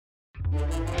Hi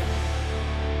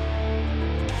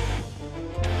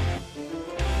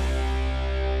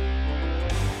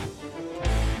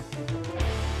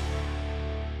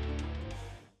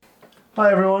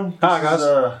everyone. Hi guys.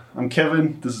 I'm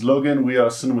Kevin. This is Logan. We are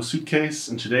Cinema Suitcase,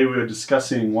 and today we are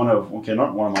discussing not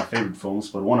one of my favorite films,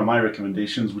 but one of my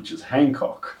recommendations, which is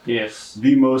Hancock. Yes.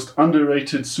 The most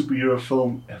underrated superhero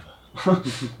film ever.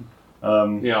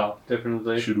 Yeah,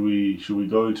 definitely. Should we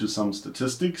go into some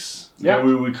statistics? Yeah.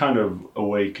 We're kind of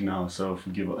awake now, so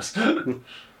forgive us. Yeah,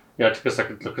 it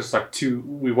took us like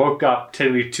we woke up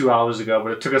technically 2 hours ago,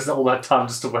 but it took us all that time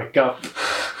just to wake up.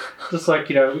 Just like,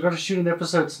 we got to shoot an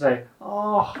episode today.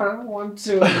 Oh, I don't want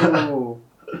to.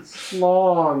 It's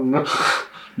long.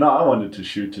 No, I wanted to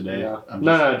shoot today. Yeah. I'm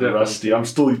No, just definitely. rusty. I'm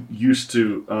still used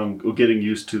to, or getting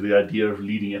used to the idea of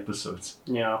leading episodes.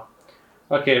 Yeah.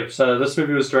 Okay, so this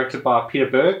movie was directed by Peter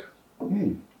Berg.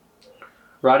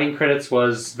 Writing credits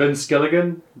was Vince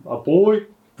Gilligan, a boy.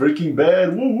 Breaking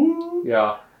Bad, woo woo.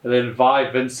 Yeah. And then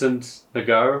Vi Vincent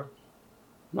Nago.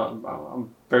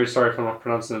 I'm very sorry if I'm not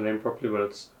pronouncing the name properly, but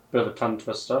it's a bit of a tongue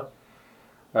twister.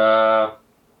 Original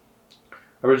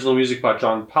music by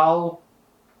John Powell.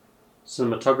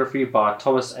 Cinematography by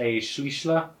Thomas A.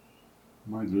 Schleichler.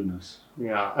 My goodness.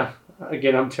 Yeah,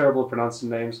 again, I'm terrible at pronouncing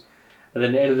names. And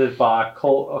then edited by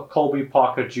Colby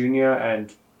Parker Jr.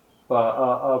 and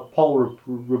Paul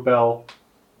Rubel.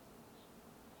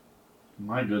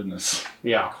 My goodness.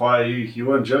 Yeah. Why, you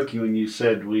weren't joking when you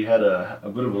said we had a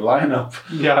bit of a lineup.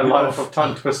 Yeah, a lot of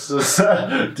tongue twisters.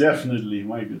 Definitely,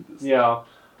 my goodness. Yeah.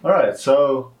 Alright,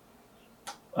 so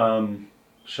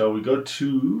shall we go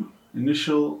to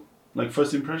initial,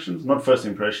 first impressions? Not first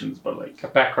impressions, but A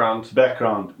background.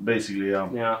 background, basically, yeah.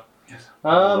 Yeah. Yes.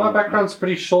 My background's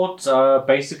pretty short.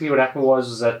 Basically, what happened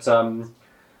was that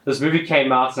this movie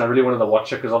came out, and I really wanted to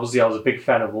watch it because obviously I was a big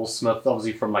fan of Will Smith,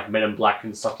 obviously from Men in Black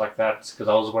and stuff like that. Because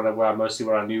I was mostly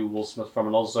where I knew Will Smith from,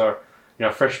 and also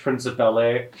Fresh Prince of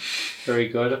Bel-Air, very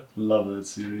good. Love that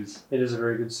series. It is a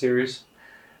very good series.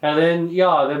 And then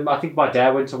I think my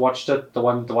dad went to watch it the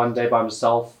one day by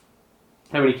himself.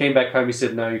 And when he came back home, he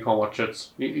said, "No, you can't watch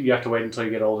it. You have to wait until you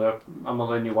get older. I'm not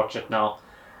letting you watch it now."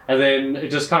 And then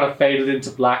it just kind of faded into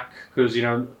black because,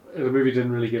 the movie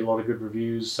didn't really get a lot of good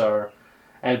reviews.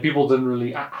 And people didn't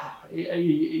really...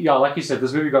 like you said,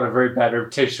 this movie got a very bad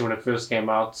reputation when it first came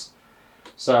out.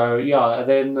 So, and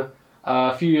then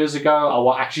a few years ago,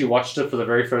 I actually watched it for the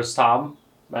very first time.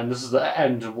 And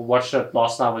watched it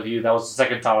last night with you. That was the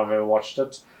second time I've ever watched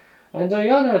it. And,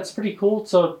 it's pretty cool.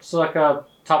 So it's like a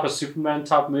type of Superman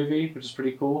type movie, which is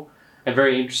pretty cool. And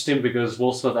very interesting because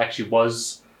Will Smith actually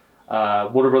was...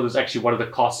 Warner Brothers actually wanted to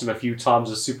cast him a few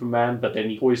times as Superman, but then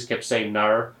he always kept saying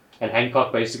no. And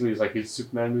Hancock basically is like his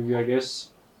Superman movie, I guess.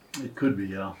 It could be,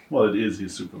 yeah. Well, it is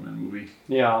his Superman movie.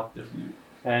 Yeah. Definitely.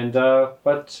 And,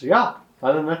 but, yeah.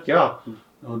 Other than that, yeah.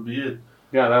 That would be it.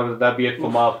 Yeah, that'd be it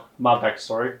for my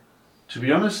backstory. To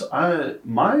be honest,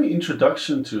 my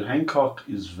introduction to Hancock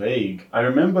is vague. I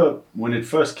remember when it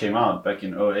first came out back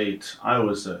in 2008, I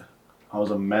was a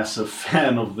massive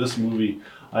fan of this movie.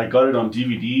 I got it on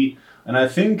DVD, and I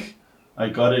think I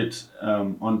got it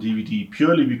on DVD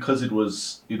purely because it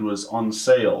was on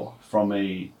sale from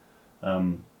a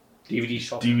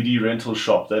DVD rental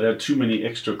shop that had too many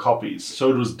extra copies,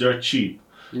 so it was dirt cheap.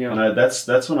 Yeah. And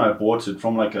that's when I bought it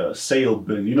from a sale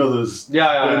bin. You know those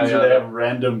bins that have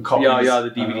random copies. Yeah,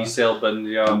 the DVD sale bin.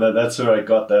 Yeah. And that's where I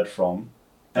got that from,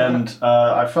 and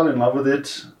I fell in love with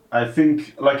it. I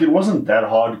think it wasn't that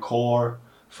hardcore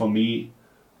for me.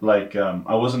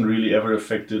 I wasn't really ever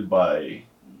affected by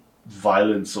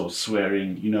violence or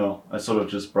swearing, I sort of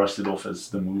just brushed it off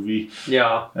as the movie.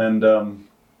 Yeah. And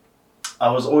I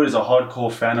was always a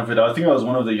hardcore fan of it. I think I was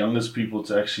one of the youngest people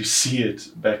to actually see it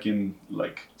back in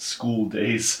school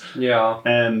days. Yeah.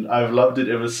 And I've loved it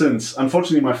ever since.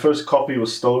 Unfortunately, my first copy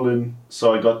was stolen,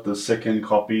 so I got the second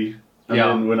copy. And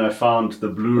then when I found the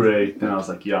Blu-ray, then I was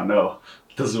like, yeah, no,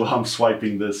 this is why I'm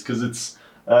swiping this, because it's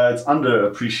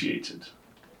underappreciated.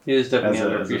 It is definitely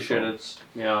underappreciated.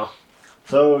 Yeah.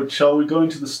 So, shall we go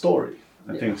into the story?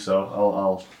 I think so.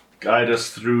 I'll guide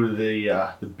us through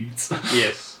the beats.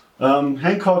 Yes.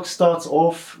 Hancock starts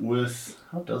off with...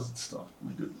 How does it start?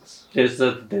 My goodness. There's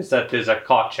a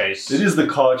car chase. It is the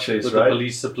car chase, with right?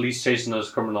 The police chasing those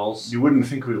criminals. You wouldn't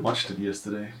think we watched it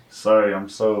yesterday. Sorry, I'm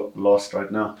so lost right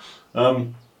now.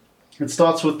 It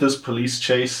starts with this police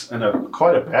chase, and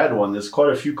quite a bad one. There's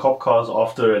quite a few cop cars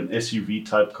after an SUV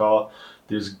type car.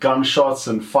 There's gunshots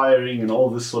and firing and all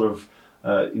this sort of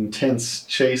intense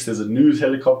chase. There's a news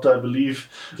helicopter, I believe.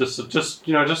 Just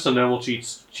a normal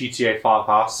GTA 5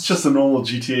 house. It's just a normal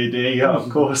GTA day, yeah, of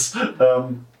course.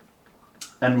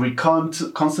 and we can't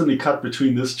constantly cut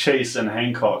between this chase and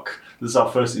Hancock. This is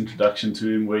our first introduction to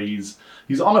him, where he's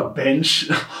on a bench,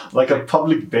 like a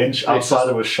public bench outside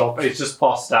of a shop. He's just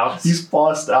passed out. He's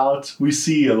passed out. We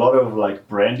see a lot of like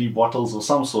brandy bottles or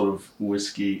some sort of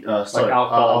whiskey.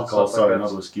 Alcohol. Sorry,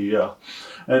 not whiskey. Yeah,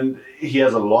 and he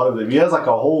has a lot of them. He has like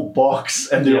a whole box,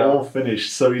 and they're all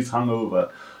finished. So he's hungover.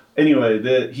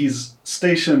 Anyway, he's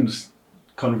stationed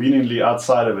conveniently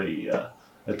outside of a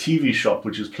TV shop,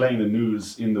 which is playing the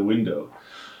news in the window.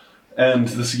 And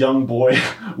this young boy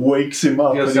wakes him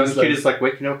up. This young kid is like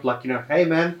waking up, like, hey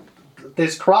man,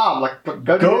 there's crime, like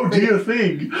go do your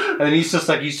thing. And then he's just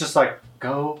like,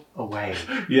 go away.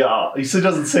 Yeah, he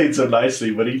doesn't say it so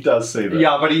nicely, but he does say that.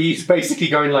 Yeah, but he's basically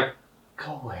going like,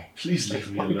 go away. Please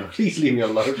leave me alone. Please leave me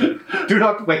alone. Do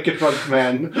not wake a drunk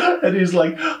man. And he's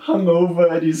like hungover,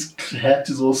 and his hat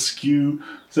is all skew.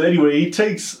 So anyway, he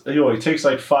takes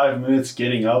like 5 minutes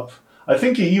getting up. I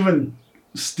think he even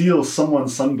steals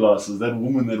someone's sunglasses. That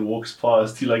woman that walks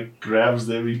past, he like grabs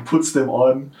them, he puts them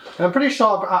on. I'm pretty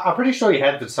sure he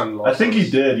had the sunglasses. I think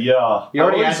he did. Yeah. He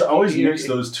already I always mix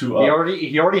those two up.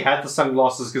 He already had the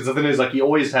sunglasses, because the thing is, like, he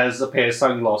always has a pair of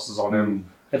sunglasses on him.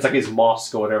 It's like his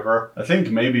mask or whatever. I think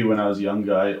maybe when I was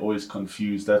younger, I always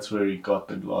confused. That's where he got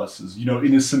the glasses.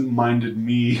 Innocent-minded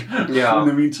me. Yeah. In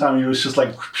the meantime, he was just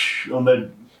like on that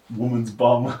woman's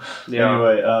bum. Yeah.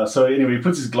 Anyway, he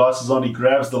puts his glasses on. He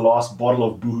grabs the last bottle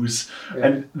of booze,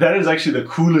 and that is actually the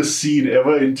coolest scene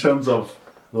ever in terms of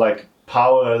like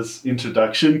Power's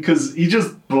introduction, because he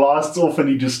just blasts off and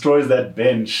he destroys that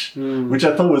bench, which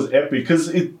I thought was epic, because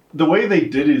the way they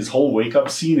did his whole wake-up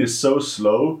scene is so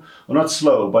slow. Well, not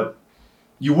slow, but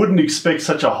you wouldn't expect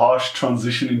such a harsh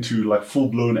transition into like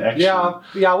full-blown action. Yeah,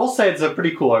 I will say it's a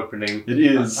pretty cool opening. It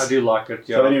is. I do like it,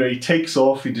 yeah. So anyway, he takes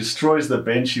off, he destroys the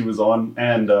bench he was on,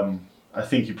 and I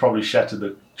think he probably shattered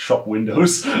the shop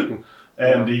windows.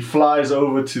 And he flies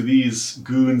over to these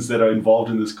goons that are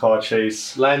involved in this car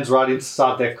chase. Lands right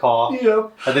inside their car.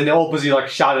 Yep. And then they're all busy like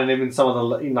shouting at him in some of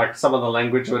the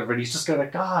language or whatever. And he's just going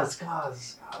like, guys.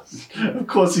 Of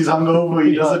course, he's hungover.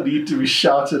 He doesn't need to be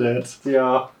shouted at.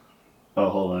 Yeah. Oh,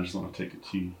 hold on. I just want to take a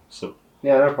tea. So.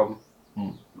 Yeah, no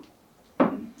problem.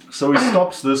 So he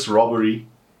stops this robbery.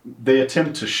 They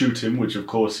attempt to shoot him, which of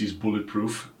course he's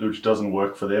bulletproof, which doesn't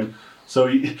work for them. So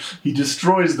he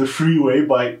destroys the freeway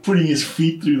by putting his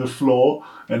feet through the floor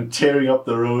and tearing up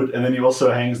the road. And then he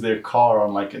also hangs their car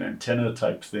on like an antenna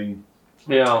type thing.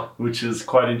 Yeah. Which is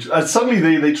quite interesting.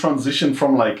 Suddenly they transition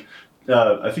from like,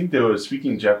 I think they were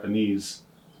speaking Japanese.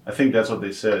 I think that's what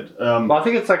they said. But I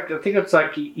think it's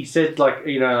like he said like,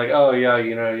 oh yeah,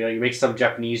 you make some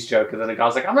Japanese joke, and then the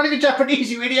guy's like, I'm not even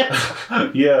Japanese, you idiot.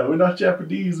 Yeah, we're not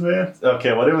Japanese, man.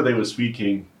 Okay, whatever they were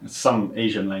speaking, it's some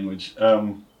Asian language.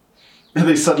 And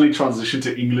they suddenly transition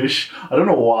to English. I don't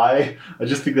know why. I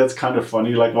just think that's kind of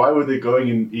funny. Like, why were they going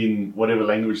in whatever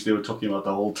language they were talking about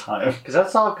the whole time? Because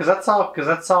that's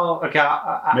all. Okay.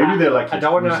 Maybe they're like. I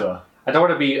don't want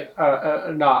to be.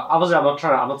 No, obviously,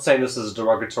 I'm not saying this is a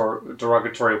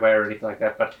derogatory way or anything like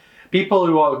that. But people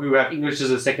who have English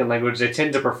as a second language, they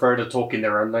tend to prefer to talk in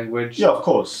their own language. Yeah, of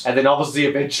course. And then obviously,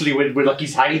 eventually, when like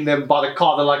he's hanging them by the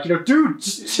car, they're like, dude,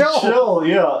 just chill. Chill.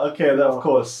 Yeah. Okay. Of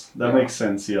course. That makes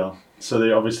sense. Yeah. So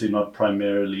they're obviously not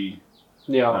primarily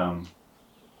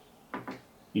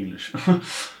English,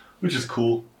 which is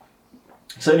cool.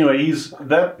 So anyway,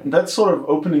 that sort of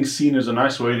opening scene is a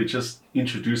nice way to just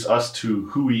introduce us to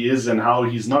who he is and how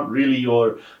he's not really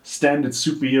your standard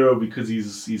superhero, because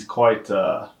he's quite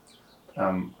not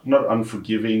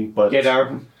unforgiving, but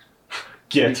ghetto.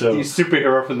 He's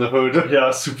superhero from the hood. Yeah,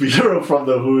 superhero from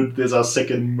the hood. There's our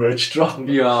second merch drop.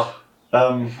 Yeah.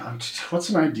 What's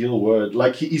an ideal word?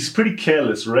 Like he's pretty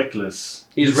careless, reckless.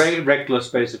 He's reckless,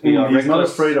 basically. He's not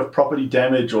afraid of property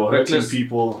damage or hurting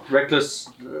people. Reckless,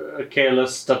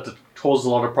 careless, that causes a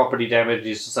lot of property damage.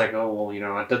 He's just like, oh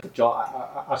well, I did the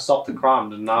job. I stopped the crime,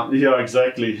 didn't I? Yeah,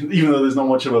 exactly. Even though there's not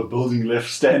much of a building left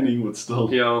standing, but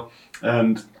still. Yeah.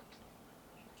 And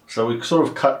so we sort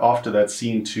of cut after that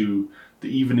scene to the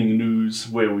evening news,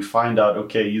 where we find out,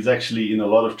 okay, he's actually in a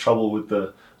lot of trouble with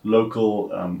the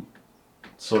local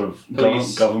sort of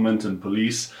government and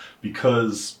police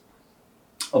because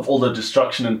of all the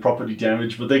destruction and property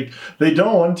damage. But they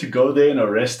don't want to go there and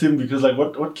arrest him because, like,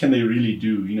 what can they really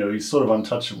do? He's sort of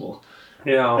untouchable.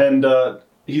 Yeah. And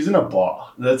He's in a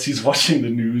bar. He's watching the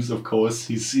news, of course.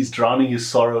 He's drowning his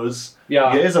sorrows.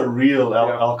 Yeah. He has a real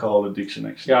alcohol addiction,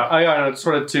 actually. Yeah, I just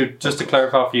wanted to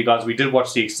clarify for you guys, we did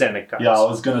watch the extended cut. Yeah, I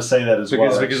was going to say that as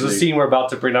well. Because the scene we're about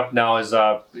to bring up now is,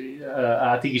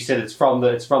 I think you said it's from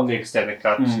the extended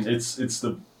cut. It's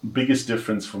the biggest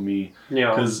difference for me.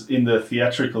 Yeah. Because in the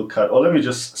theatrical cut, or let me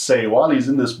just say, while he's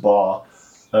in this bar,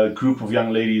 a group of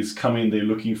young ladies come in, they're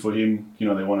looking for him, they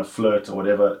want to flirt or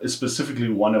whatever. It's specifically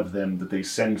one of them that they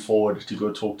send forward to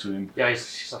go talk to him. Yeah,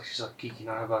 she's like geeking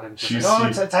out about him. She's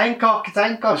like, it's Hancock, it's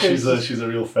Hancock. She's a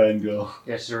real fangirl.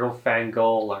 Yeah, she's a real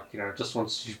fangirl,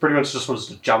 she pretty much just wants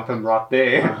to jump him right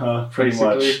there. Pretty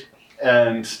much.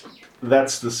 And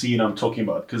that's the scene I'm talking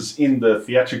about, because in the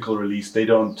theatrical release,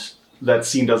 that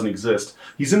scene doesn't exist.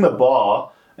 He's in the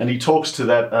bar, and he talks to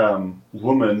that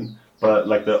woman, but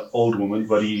like the old woman,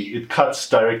 but it cuts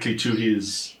directly to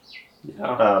his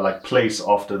place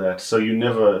after that, so you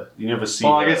never see.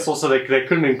 Well, I guess also they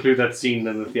couldn't include that scene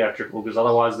in the theatrical because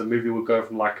otherwise the movie would go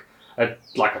from like a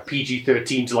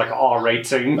PG-13 to like an R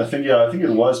rating. I think it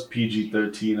was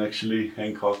PG-13 actually,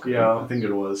 Hancock. Yeah, I think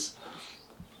it was.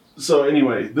 So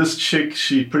anyway, this chick,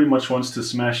 she pretty much wants to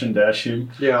smash and dash him.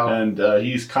 Yeah, and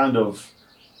he's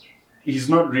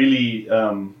not really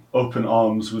open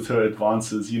arms with her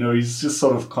advances. He's just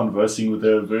sort of conversing with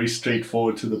her, very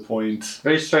straightforward to the point.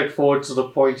 Very straightforward to the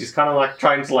point. He's kind of like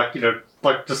trying to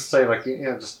just say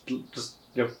just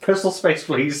personal space,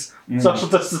 please. Social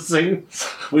distancing.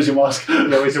 Where's your mask? Yeah,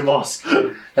 where's your mask?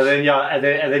 And then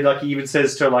like he even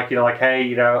says to her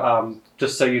hey,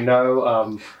 just so you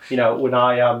know, when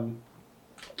I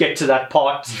get to that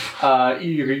part,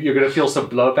 you're gonna feel some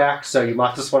blowback, so you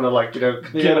might just want to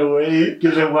get away.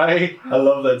 I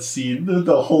love that scene.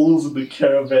 The holes in the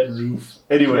caravan roof.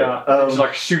 Anyway,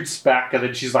 she shoots back, and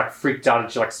then she's freaked out,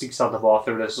 and she sneaks out the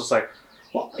bathroom, and it's just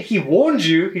well, he warned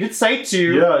you. He did say to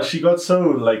you. Yeah, she got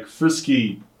so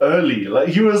frisky early.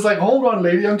 He was like, "Hold on,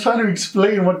 lady, I'm trying to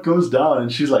explain what goes down,"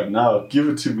 and she's like, "No, give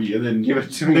it to me." And then give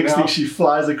it to me. Next thing, she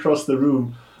flies across the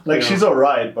room. She's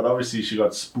alright, but obviously she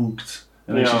got spooked.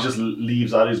 And then she just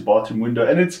leaves out his bathroom window,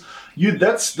 and it's you.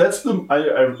 That's the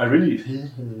I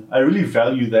really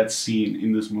value that scene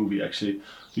in this movie actually,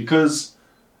 because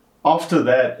after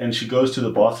that, and she goes to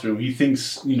the bathroom, he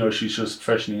thinks she's just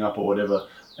freshening up or whatever,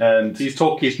 and he's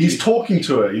talking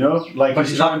to her, but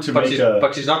he's trying to make her.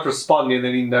 But she's not responding, and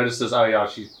then he notices, oh yeah,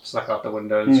 she snuck out the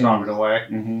window and driving away.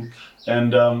 Mm-hmm.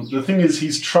 And the thing is,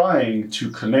 he's trying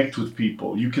to connect with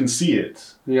people. You can see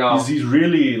it. Yeah. He's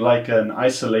really like an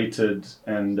isolated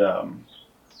and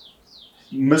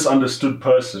misunderstood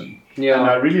person. Yeah. And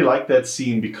I really like that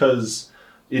scene because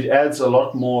it adds a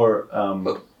lot more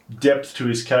depth to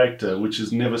his character, which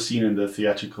is never seen in the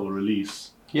theatrical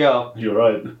release. Yeah. You're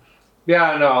right.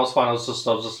 Yeah, no, I was fine. I was just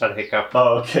had a hiccup.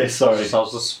 Oh, okay, sorry. I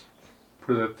was just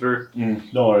putting it through.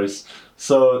 No worries.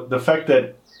 So the fact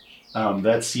that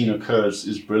that scene occurs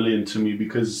is brilliant to me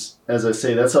because, as I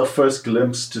say, that's our first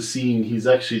glimpse to seeing he's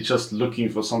actually just looking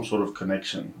for some sort of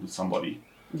connection with somebody.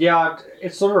 Yeah,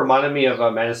 it sort of reminded me of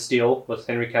Man of Steel with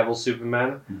Henry Cavill's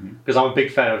Superman, because I'm a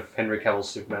big fan of Henry Cavill's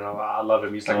Superman. I love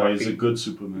him. He's he's a good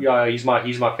Superman. Yeah, he's my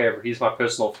favorite. He's my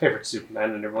personal favorite Superman,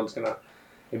 and everyone's gonna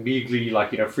immediately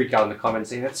freak out in the comments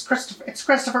saying it's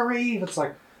Christopher Reeve. It's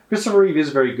Christopher Reeve is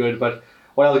very good, but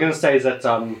what I was gonna say is that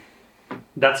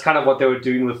that's kind of what they were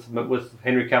doing with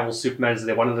Henry Cavill's Superman, is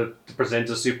they wanted to present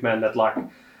a Superman that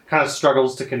kind of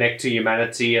struggles to connect to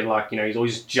humanity, and he's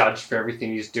always judged for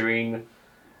everything he's doing,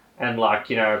 and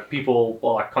people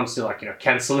are constantly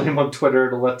canceling him on Twitter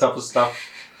and all that type of stuff.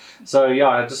 So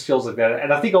yeah, it just feels like that.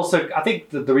 And I think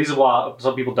the reason why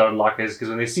some people don't like it is because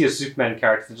when they see a Superman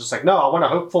character, they're just no, I want a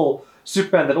hopeful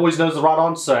Superman that always knows the right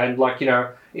answer and always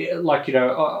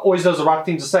knows the right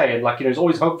thing to say, and he's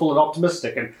always hopeful and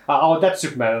optimistic, and I want that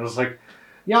Superman. And it's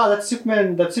yeah, that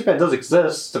Superman does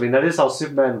exist. I mean, that is how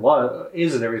Superman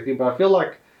is and everything. But I feel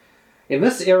like in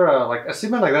this era, a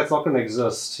Superman like that's not going to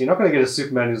exist. You're not going to get a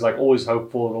Superman who's always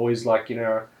hopeful and always I'm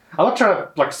not trying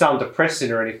to sound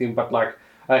depressing or anything, but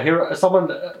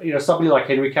somebody like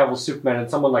Henry Cavill's Superman and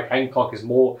someone like Hancock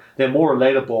they're more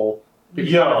relatable.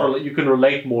 You can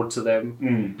relate more to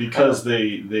them because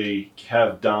they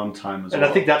have downtime as well. And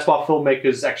I think that's why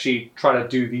filmmakers actually try to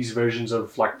do these versions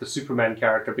of the Superman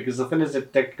character, because the thing is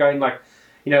that they're going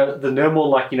the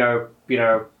normal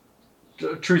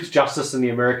truth, justice, in the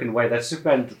American way.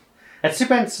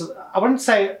 Superman's I'm not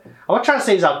trying to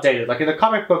say he's outdated. In the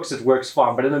comic books it works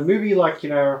fine, but in the movie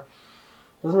it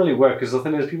doesn't really work, because the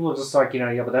thing is people are just but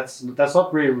that's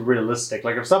not really realistic.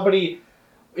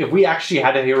 If we actually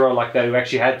had a hero like that who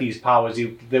actually had these powers,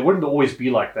 they wouldn't always be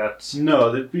like that.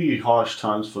 No, there'd be harsh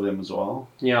times for them as well.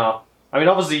 Yeah. I mean,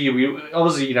 obviously,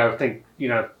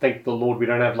 thank the Lord we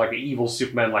don't have like an evil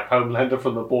Superman like Homelander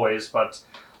from The Boys, but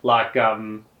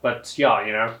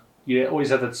yeah, you always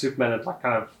have that Superman that like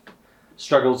kind of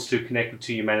struggles to connect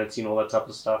to humanity and all that type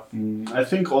of stuff. I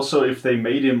think also if they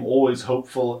made him always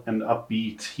hopeful and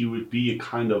upbeat, he would be a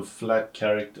kind of flat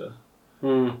character.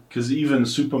 Because even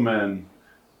Superman,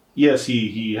 yes,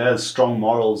 he has strong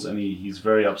morals and he's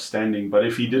very upstanding, but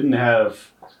if he didn't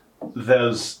have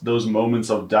those moments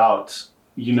of doubt,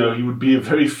 he would be a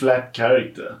very flat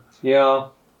character. Yeah,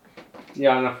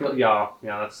 and I feel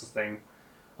that's the thing.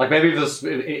 Like maybe if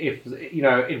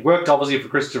it worked obviously for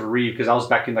Christopher Reeve because I was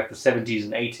back in like the 70s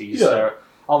and 80s, so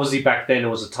obviously back then it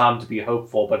was a time to be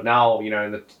hopeful. But now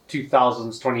in the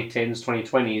 2000s, 2010s,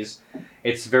 2020s,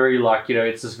 it's very like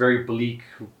it's this very bleak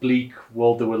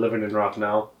world that we're living in right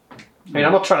now. I mean,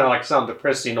 I'm not trying to like sound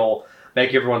depressing or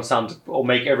make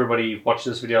everybody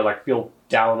watching this video like feel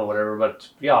down or whatever, but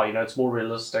it's more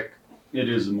realistic. It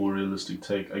is a more realistic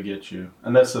take, I get you.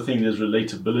 And that's the thing, there's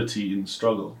relatability in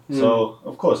struggle. So,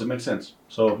 of course, it makes sense.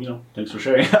 So, thanks for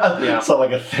sharing. It's not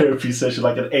like a therapy session,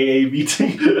 like an AA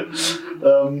meeting.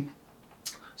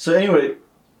 So anyway,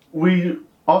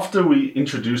 after we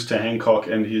introduced to Hancock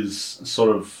and his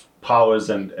sort of powers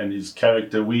and his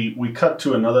character, we cut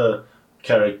to another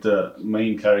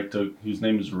main character, whose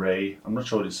name is Ray. I'm not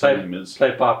sure what his name is.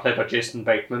 Played by Jason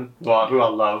Bateman, who I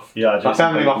love. Yeah, my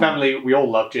family, we all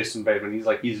love Jason Bateman.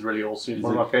 He's really awesome. He's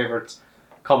one of my favorite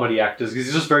comedy actors.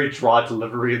 He's just very dry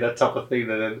delivery and that type of thing.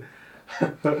 And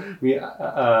then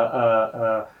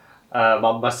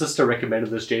my sister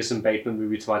recommended this Jason Bateman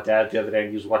movie to my dad the other day, and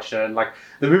he was watching it. And like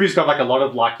the movie's got like a lot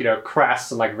of like crass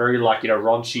and like very like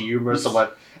raunchy humor,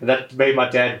 and that made my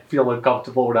dad feel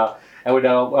uncomfortable now. And when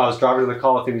I was driving in the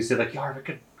car with him, he said like, "Yeah, I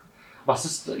reckon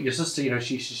your sister,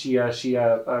 she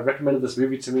recommended this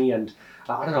movie to me, and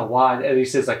I don't know why." And he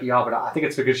says like, "Yeah, but I think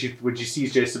it's because when she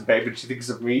sees Jason Bateman, she thinks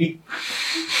of me."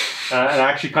 And I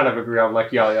actually kind of agree. I'm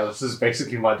like, yeah, this is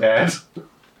basically my dad.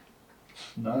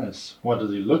 Nice. What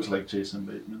does he look like, Jason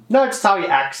Bateman? No, it's how he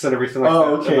acts and everything like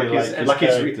that. Okay, like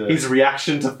his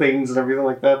reaction to things and everything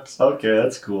like that. Okay,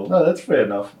 that's cool. No, that's fair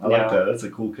enough. I like that. That's a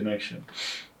cool connection.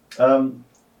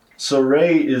 So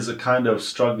Ray is a kind of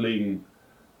struggling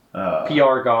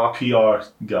PR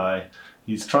guy.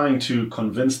 He's trying to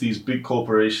convince these big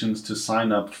corporations to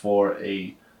sign up for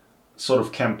a sort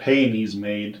of campaign he's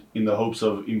made in the hopes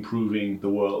of improving the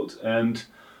world. And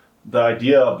the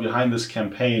idea behind this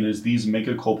campaign is these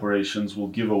mega corporations will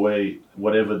give away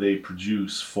whatever they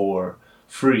produce for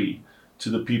free to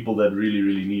the people that really,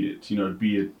 really need it.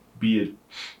 Be it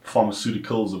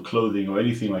pharmaceuticals or clothing or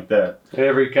anything like that.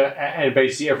 And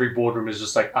basically every boardroom is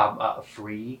just like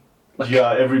free.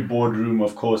 Every boardroom,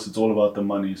 of course, it's all about the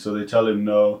money. So they tell him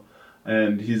no,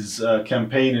 and his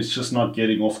campaign is just not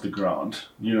getting off the ground.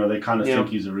 They kind of think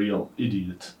he's a real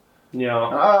idiot. Yeah.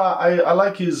 I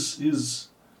like his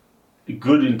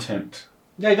good intent.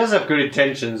 Yeah, he does have good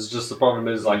intentions. Just the problem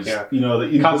is like the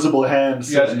invisible hand.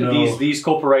 These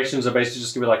corporations are basically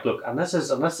just gonna be like, look, unless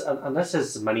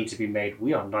there's money to be made,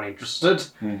 we are not interested,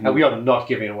 and we are not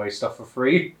giving away stuff for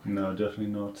free. No, definitely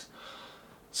not.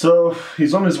 So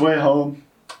he's on his way home,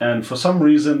 and for some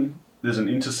reason, there's an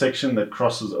intersection that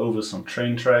crosses over some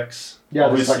train tracks. Yeah,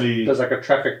 obviously there's like a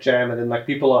traffic jam, and then like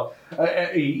people are.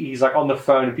 He's like on the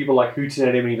phone, and people are like hooting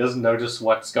at him, and he doesn't notice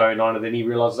what's going on, and then he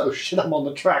realizes, oh shit, I'm on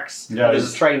the tracks. Yeah,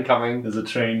 there's a train coming. There's a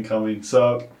train coming.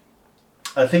 So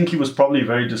I think he was probably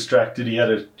very distracted. He had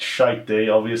a shite day,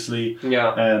 obviously.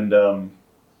 Yeah. And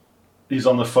he's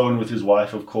on the phone with his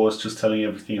wife, of course, just telling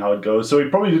everything how it goes. So he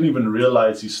probably didn't even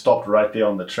realize he stopped right there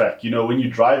on the track. When you're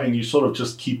driving, you sort of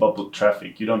just keep up with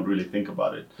traffic. You don't really think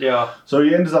about it. Yeah. So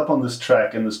he ends up on this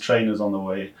track, and this train is on the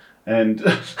way. And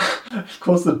of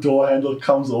course the door handle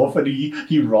comes off, and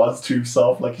he runs to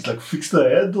himself like he's like, fix the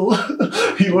handle.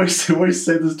 he always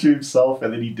said this to himself,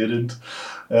 and then he didn't.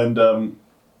 And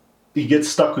he gets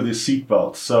stuck with his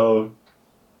seatbelt. So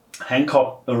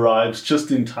Hancock arrives just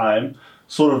in time,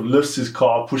 sort of lifts his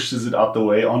car, pushes it out the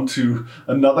way onto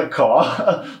another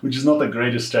car, which is not the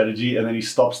greatest strategy, and then he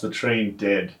stops the train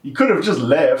dead. He could have just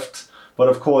left, but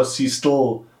of course he's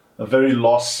still a very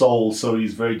lost soul, so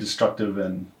he's very destructive,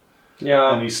 and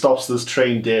he stops this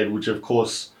train dead, which of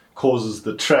course causes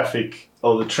the traffic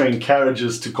or the train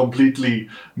carriages to completely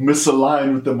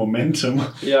misalign with the momentum.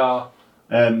 Yeah.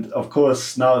 And of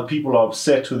course now people are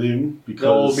upset with him because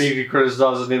they'll immediately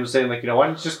criticizing him, saying like, why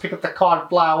don't you just pick up the car and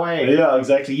fly away? Yeah,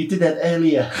 exactly. You did that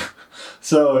earlier.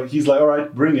 So he's like, all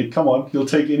right, bring it. Come on. He'll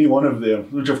take any one of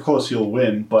them, which of course he'll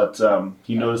win, but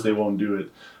he knows they won't do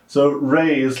it. So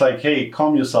Ray is like, hey,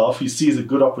 calm yourself. He sees a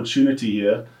good opportunity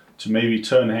here to maybe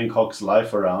turn Hancock's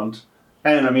life around.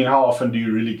 And I mean, how often do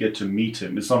you really get to meet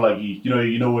him? It's not like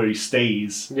you know where he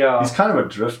stays. Yeah. He's kind of a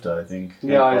drifter, I think.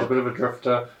 Yeah, he's a bit of a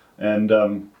drifter. And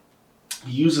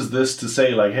he uses this to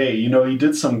say like, hey, he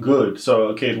did some good. So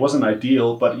okay, it wasn't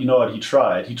ideal, but you know what? He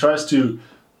tried. He tries to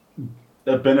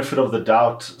a benefit of the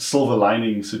doubt, silver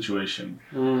lining situation.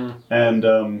 And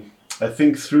I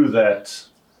think through that,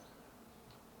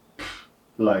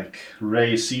 like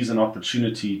Ray sees an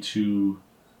opportunity to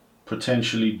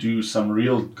potentially do some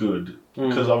real good,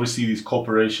 because obviously these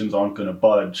corporations aren't going to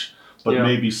budge, but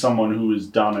maybe someone who is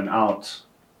down and out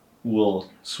will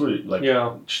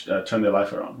turn their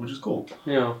life around, which is cool.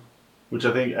 Yeah. Which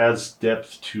I think adds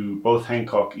depth to both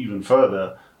Hancock even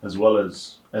further, as well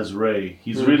as Ray.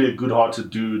 He's really a good-hearted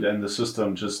dude, and the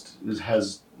system just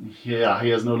he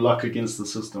has no luck against the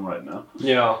system right now.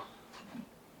 Yeah.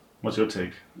 What's your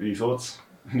take? Any thoughts?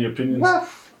 Any opinions? Well,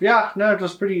 yeah, no, it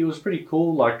was pretty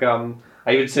cool. Like, I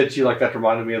even said to you, like, that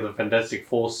reminded me of the Fantastic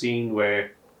Four scene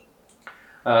where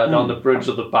they're on the bridge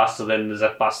of the bus, and then there's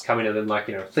that bus coming, and then, like,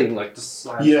 thing like this.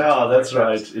 Yeah, that's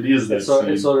right. It is that scene.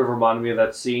 It sort of reminded me of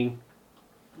that scene.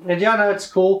 And yeah, no, it's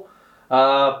cool.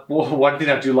 One thing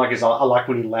I do like is I like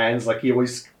when he lands, like, he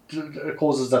always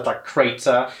causes that, like,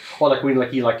 crater, or like when,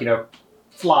 like, he, like,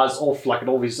 flies off, like,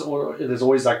 there's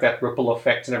always like that ripple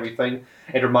effect and everything.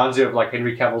 It reminds me of like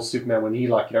Henry Cavill's Superman when he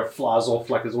like flies off,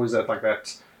 like there's always that like that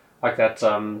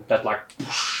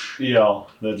little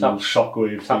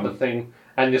shockwave type of thing.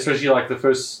 And especially like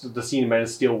the scene in Man of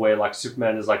Steel where like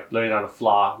Superman is like learning how to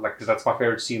fly, like, because that's my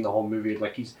favorite scene in the whole movie.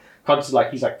 Like he's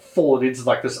constantly he's falling into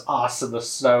like this ice and the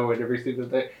snow and everything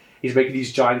he's making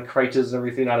these giant craters and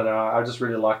everything. I don't know. I just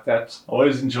really like that. I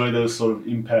always enjoy those sort of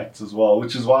impacts as well,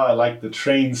 which is why I like the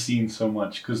train scene so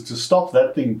much. Because to stop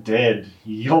that thing dead,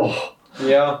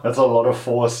 yeah, that's a lot of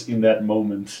force in that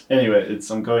moment. Anyway,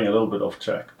 I'm going a little bit off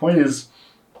track. Point is,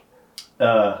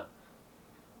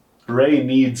 Ray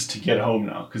needs to get home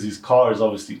now because his car is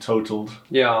obviously totaled.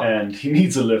 Yeah, and he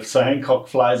needs a lift. So Hancock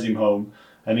flies him home,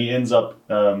 and he ends up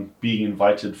being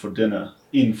invited for dinner.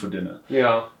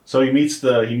 Yeah. So he meets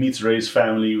Ray's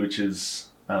family, which is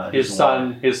his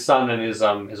son and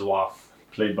his wife,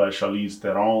 played by Charlize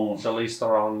Theron. Charlize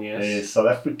Theron, yes. South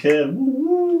African.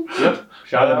 Woo-woo. Yep.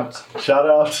 Shout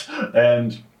out.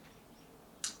 And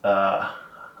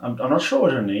I'm not sure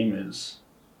what her name is.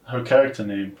 Her character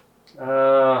name.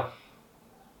 Because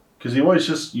he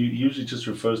usually just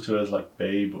refers to her as like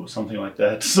Babe or something like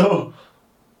that. So.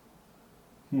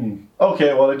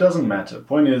 Okay, well it doesn't matter.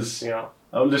 Point is. Yeah.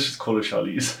 Let's just call her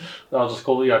Charlize. I'll just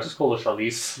call her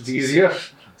Charlize. It's easier.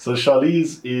 So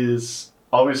Charlize is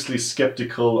obviously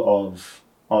skeptical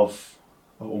of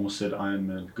I almost said Iron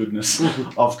Man, goodness,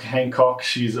 of Hancock.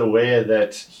 She's aware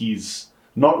that he's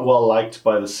not well liked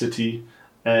by the city,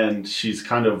 and she's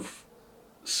kind of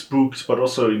spooked but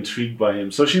also intrigued by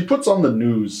him. So she puts on the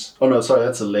news. Oh no, sorry,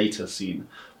 that's a later scene.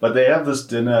 But they have this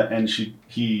dinner, and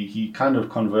he kind of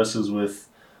converses with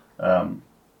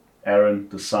Aaron,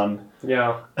 the son.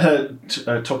 Yeah.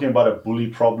 Talking about a bully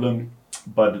problem,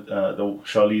 but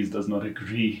Charlize does not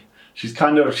agree. She's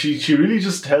kind of she really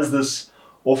just has this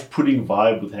off-putting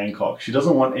vibe with Hancock. She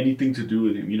doesn't want anything to do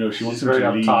with him. She wants him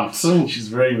to leave. Uptight. She's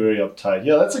very, very uptight.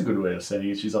 Yeah, that's a good way of saying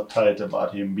it. She's uptight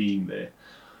about him being there.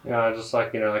 Yeah, just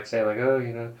like saying like,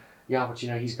 oh, yeah, but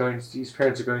his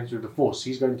parents are going through a divorce.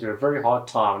 He's going through a very hard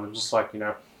time, and I'm just like,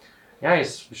 yeah,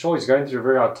 he's going through a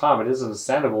very hard time. It is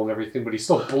understandable and everything, but he's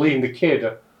still bullying the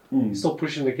kid. He's still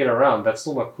pushing the kid around. That's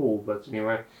still not cool. But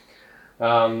anyway,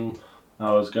 I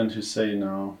was going to say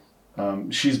now,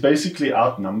 she's basically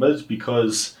outnumbered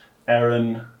because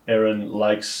Aaron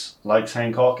likes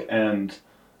Hancock, and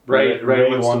Ray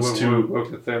wants to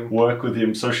work with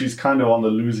him. So she's kind of on the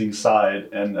losing side,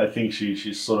 and I think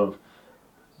she sort of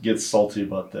gets salty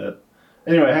about that.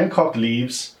 Anyway, Hancock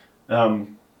leaves.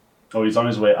 He's on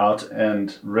his way out,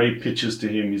 and Ray pitches to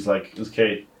him. He's like,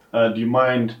 okay, do you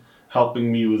mind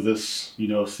helping me with this,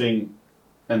 thing,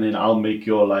 and then I'll make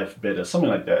your life better. Something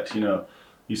like that,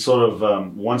 He sort of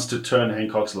wants to turn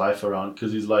Hancock's life around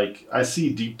because he's like, I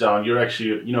see deep down you're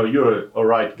actually, you're a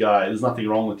right guy. There's nothing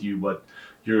wrong with you, but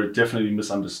you're definitely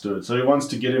misunderstood. So he wants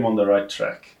to get him on the right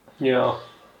track. Yeah.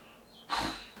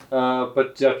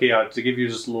 But okay, to give you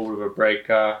just a little bit of a break.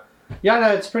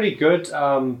 It's pretty good.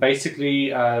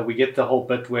 Basically, we get the whole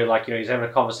bit where he's having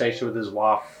a conversation with his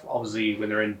wife, obviously when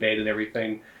they're in bed and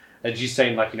everything. And she's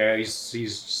saying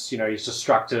he's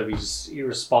destructive, he's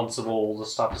irresponsible, all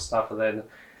this type of stuff, and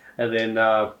then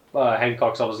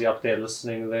Hancock's obviously up there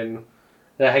listening, and then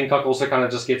Hancock also kind of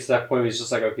just gets to that point where he's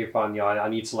just like, okay, fine, I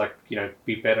need to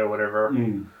be better or whatever.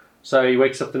 So he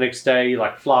wakes up the next day,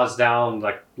 flies down,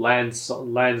 lands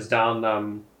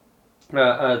down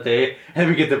there, and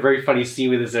we get the very funny scene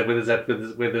with this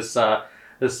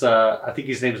I think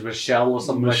his name's Michelle or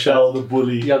something. Michelle, like that. the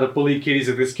bully. Yeah, the bully kid. He's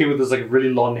like this kid with this like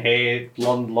really blonde hair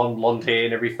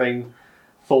and everything.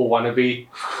 Thor wannabe.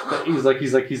 He's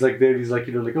like there. He's like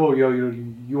like oh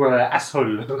you are an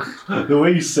asshole. The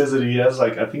way he says it, he has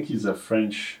like I think he's a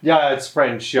French. Yeah, it's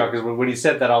French. Yeah, because when he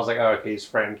said that, I was like, oh okay, he's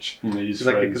French. Yeah, he's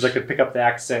French. Because I could pick up the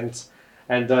accent,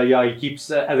 and he keeps.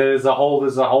 And there's a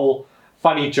whole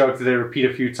funny joke that they repeat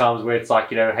a few times where it's like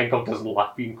Hancock doesn't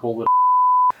like being called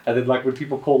and then like when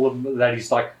people call him that,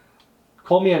 he's like,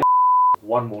 call me an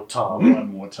one more time.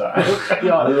 One more time.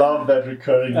 Yeah, I love that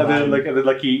recurring line. And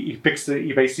then he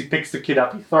basically picks the kid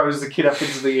up, he throws the kid up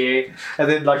into the air, and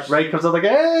then like Ray comes up like,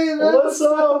 hey, what's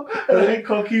up? And then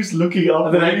Hancock keeps looking up.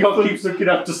 And then Hancock keeps looking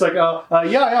up, just like,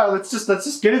 let's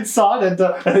just get inside, and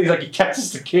he's like, he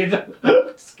catches the kid.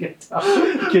 The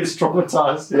kid's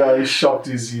traumatized. Yeah, he's shocked.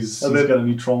 He's gonna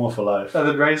need trauma for life. And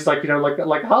then Ray's like,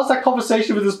 like how's that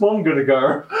conversation with his mom gonna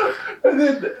go? And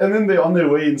then they're on their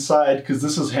way inside because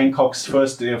this is Hancock's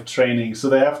first day of training. So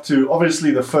they have to,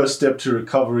 obviously the first step to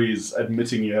recovery is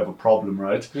admitting you have a problem,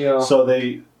 right? Yeah. So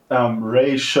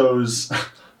Ray shows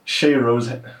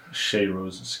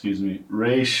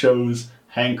Ray shows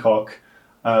Hancock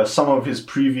some of his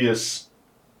previous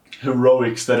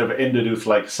heroics that have ended with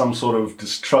like some sort of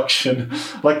destruction,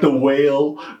 like the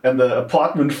whale and the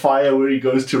apartment fire where he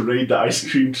goes to raid the ice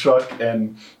cream truck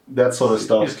and that sort of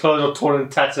stuff. His clothes are torn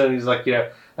and tattered, and he's like,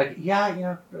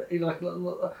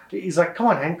 he's like, come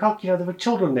on, Hancock, there were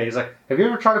children there. He's like, have you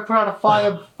ever tried to put out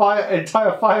an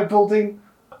entire fire building?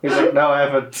 He's like, no, I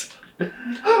haven't.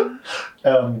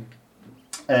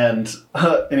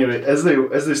 Anyway, as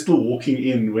they're still walking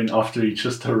in when after he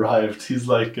just arrived, he's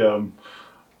like,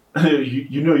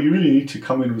 you really need to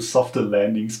come in with softer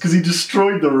landings because he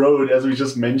destroyed the road, as we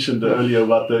just mentioned earlier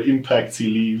about the impacts he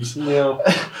leaves. Yeah.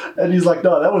 And he's like,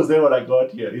 no, that was there when I got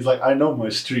here. He's like, I know my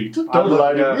street. Don't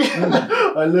lie to me.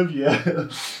 I live here.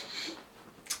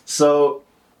 So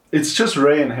it's just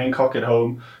Ray and Hancock at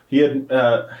home.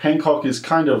 Hancock is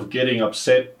kind of getting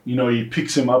upset. He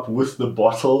picks him up with the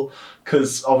bottle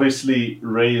because obviously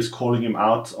Ray is calling him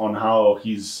out on how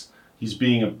he's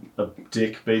being a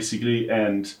dick, basically,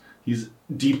 and he's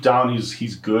deep down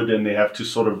he's good, and they have to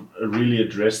sort of really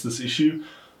address this issue.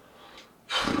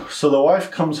 So the wife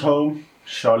comes home,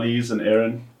 Charlize and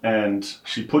Aaron, and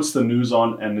she puts the news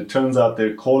on, and it turns out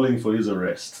they're calling for his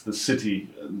arrest. The city,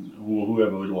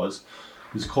 whoever it was,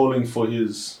 is calling for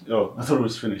his... Oh, I thought it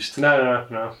was finished.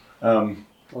 No. I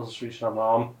was just reaching out my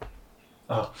arm.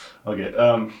 Oh, okay.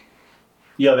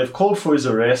 Yeah, they've called for his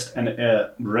arrest, and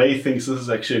Ray thinks this is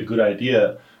actually a good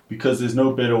idea because there's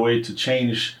no better way to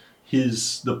change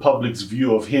the public's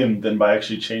view of him than by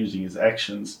actually changing his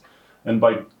actions. And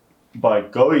by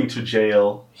going to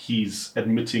jail, he's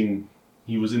admitting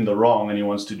he was in the wrong and he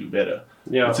wants to do better.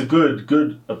 Yeah, it's a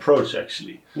good approach,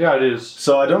 actually. Yeah, it is.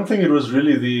 So I don't think it was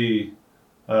really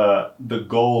the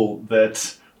goal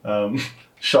that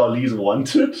Charlize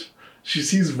wanted. She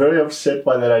seems very upset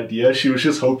by that idea. She was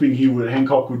just hoping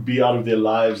Hancock would be out of their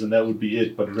lives and that would be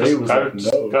it. But Ray was like,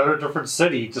 no. Go to a different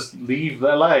city. Just leave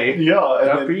LA. Yeah.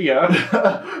 Don't be here.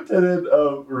 And then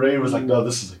Ray was like, no,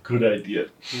 this is a good idea.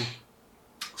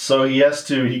 So he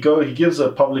gives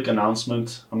a public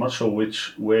announcement. I'm not sure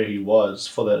where he was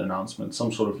for that announcement.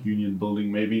 Some sort of union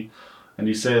building maybe. And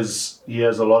he says he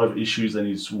has a lot of issues and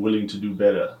he's willing to do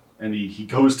better. And he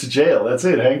goes to jail. That's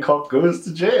it. Hancock goes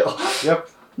to jail. Yep.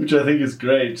 Which I think is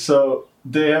great. So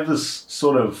they have this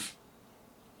sort of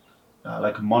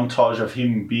like montage of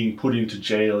him being put into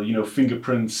jail,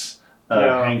 fingerprints,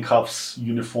 handcuffs,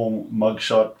 uniform,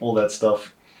 mugshot, all that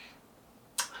stuff.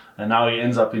 And now he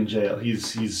ends up in jail.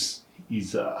 He's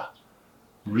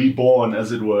reborn,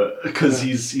 as it were, because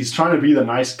he's trying to be the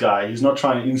nice guy. He's not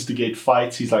trying to instigate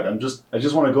fights. He's like, I just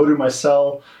want to go to my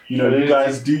cell. You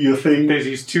guys do your thing. There's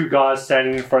these two guys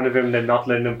standing in front of him. They're not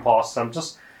letting him pass.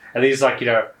 And he's like,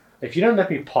 if you don't let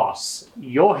me pass,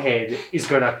 your head is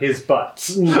going up his butt.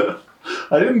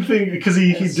 I didn't think, because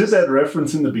he did that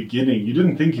reference in the beginning. You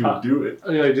didn't think he would do it.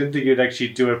 I didn't think he'd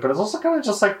actually do it, but it's also kind of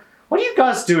just like, what are you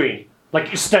guys doing?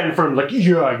 Like, you stand in front of him, like,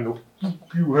 you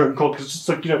Hancock. It's just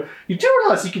like, you do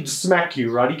realize he could smack you,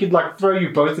 right? He could, like, throw you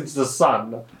both into the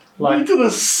sun. Like, into the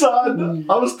sun?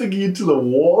 I was thinking into the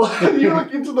wall. You're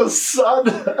like, into the sun.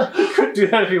 He could do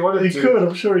that if he wanted to. He could,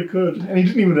 I'm sure he could. And he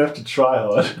didn't even have to try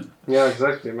hard. Yeah,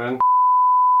 exactly, man.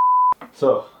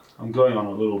 So, I'm going on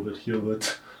a little bit here,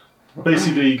 but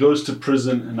basically he goes to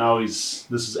prison, and now this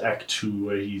is Act 2,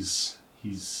 where he's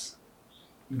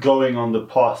going on the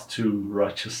path to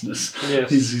righteousness. Yes.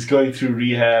 He's going through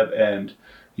rehab, and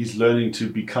he's learning to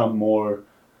become more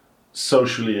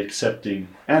socially accepting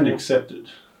and accepted.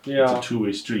 Yeah. It's a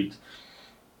two-way street.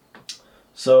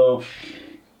 So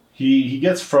he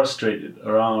gets frustrated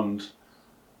around.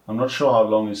 I'm not sure how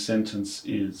long his sentence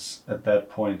is at that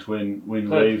point when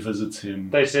Ray visits him.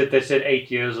 They said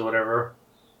 8 years or whatever.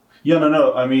 Yeah,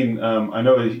 no. I mean, I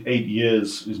know 8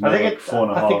 years is more like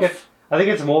 4.5. I think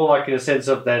it's more like in a sense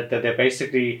of that they're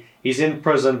basically he's in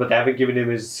prison, but they haven't given him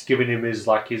his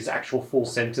like his actual full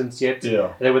sentence yet.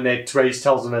 Yeah. And then when Ray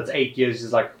tells him it's 8 years,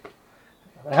 he's like,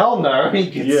 hell no. He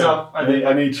gets up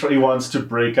and he wants to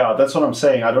break out. That's what I'm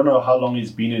saying. I don't know how long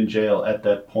he's been in jail at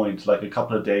that point. Like a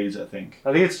couple of days, I think.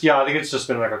 I think it's just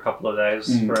been like a couple of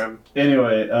days for him.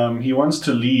 Anyway, he wants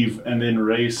to leave, and then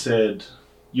Ray said,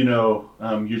 you're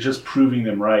just proving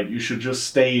them right. You should just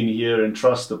stay in here and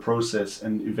trust the process.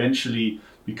 And eventually,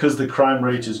 because the crime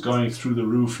rate is going through the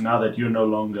roof now that you're no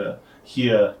longer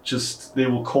here, they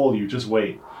will call you. Just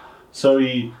wait. So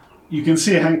you can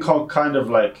see Hancock kind of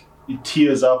like, he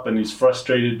tears up and he's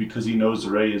frustrated because he knows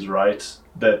Ray is right,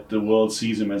 that the world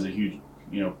sees him as a huge,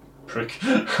 prick.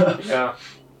 Yeah.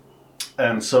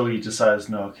 And so he decides,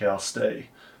 no, okay, I'll stay.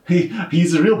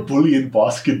 He's a real bully in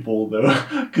basketball, though,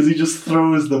 because he just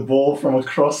throws the ball from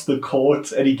across the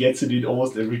court and he gets it in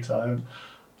almost every time.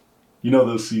 You know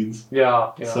those scenes.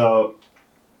 Yeah. So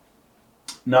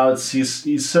now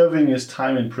he's serving his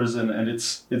time in prison, and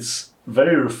it's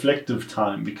very reflective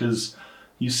time because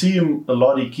you see him a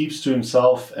lot. He keeps to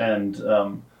himself,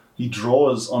 and he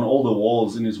draws on all the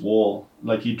walls in his wall.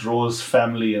 Like he draws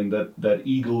family and that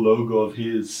eagle logo of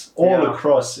his all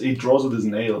across. He draws with his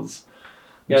nails.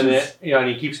 Yeah, and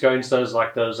he keeps going to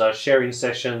those sharing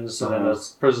sessions, and then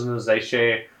as prisoners they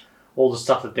share all the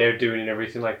stuff that they're doing and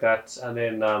everything like that. And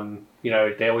then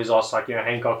they always ask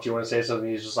Hancock, do you want to say something?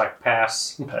 He's just like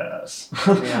pass.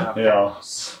 Yeah.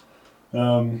 Pass.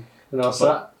 And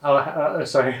also,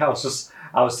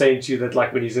 I was saying to you that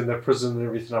like when he's in the prison and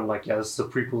everything, I'm like, yeah, this is the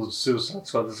prequel to Suicide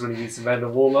Squad. This is when he meets Amanda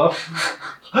Waller.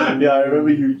 Yeah, I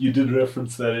remember you did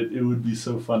reference that it would be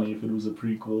so funny if it was a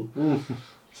prequel.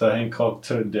 So Hancock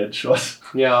turned Deadshot.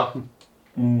 Yeah.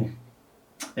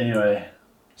 Anyway,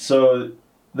 so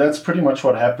that's pretty much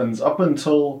what happens up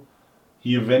until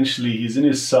he's in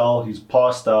his cell, he's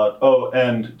passed out. Oh,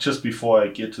 and just before I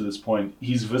get to this point,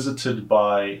 he's visited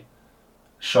by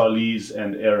Charlize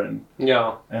and Aaron.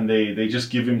 Yeah. And they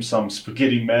just give him some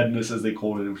spaghetti madness, as they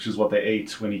call it, which is what they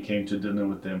ate when he came to dinner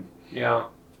with them. Yeah.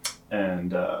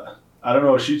 And I don't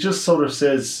know, she just sort of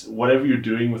says, whatever you're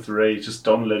doing with Ray, just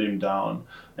don't let him down.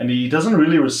 And he doesn't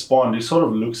really respond. He sort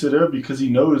of looks at her because he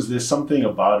knows there's something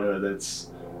about her that's,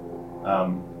 I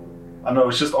don't know,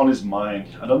 it's just on his mind.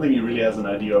 I don't think he really has an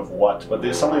idea of what, but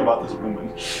there's something about this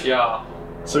woman. Yeah.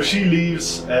 So she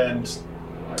leaves, and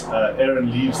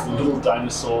Aaron leaves the little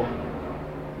dinosaur.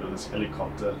 This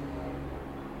helicopter.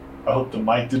 I hope the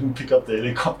mic didn't pick up the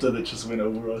helicopter that just went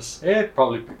over us. It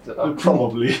probably picked it up.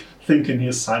 Probably. Thinking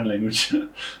his sign language.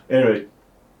 Anyway,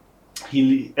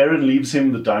 Aaron leaves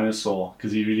him the dinosaur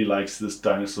because he really likes this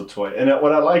dinosaur toy. And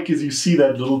what I like is you see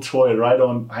that little toy right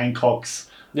on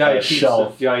Hancock's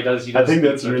shelf. Yeah, he does. I think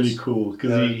that's really cool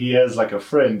because he has like a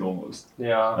friend almost.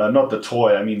 Yeah. Not the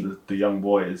toy, I mean the young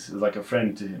boy is like a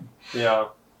friend to him. Yeah.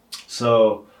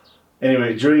 So,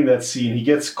 anyway, during that scene, he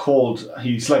gets called.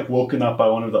 He's like woken up by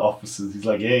one of the officers. He's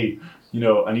like, hey,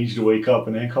 I need you to wake up.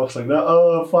 And Hancock's like,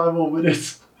 no, 5 more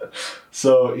minutes.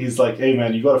 So he's like, hey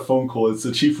man, you got a phone call. It's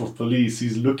the chief of police.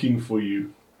 He's looking for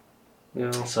you.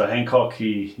 Yeah. So Hancock,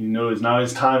 he knows now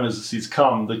his time he's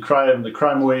come. The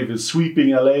crime wave is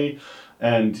sweeping LA.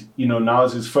 And, now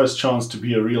is his first chance to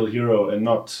be a real hero and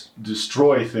not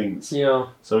destroy things. Yeah.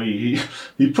 So he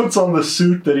puts on the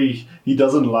suit that he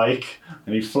doesn't like,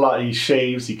 and he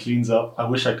shaves, he cleans up. I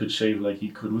wish I could shave like he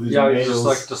could with his nails.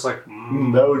 Yeah, just like.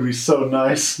 That would be so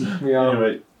nice. Yeah.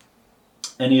 Anyway,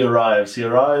 and he arrives,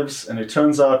 and it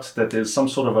turns out that there's some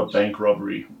sort of a bank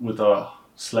robbery with a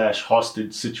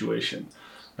 /hostage situation.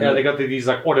 Yeah, they got these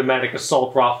like automatic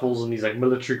assault rifles and these like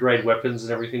military grade weapons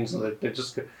and everything. So they're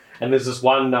just. And there's this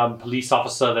one police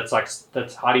officer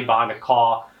that's hiding behind a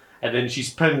car, and then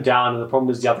she's pinned down. And the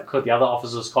problem is the other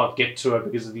officers can't get to her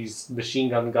because of these machine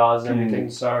gun guards and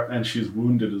everything. So and she's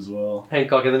wounded as well.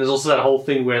 Hancock, and then there's also that whole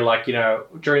thing where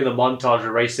during the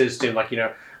montage, Ray says to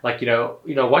him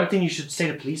one thing you should say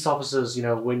to police officers,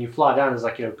 when you fly down is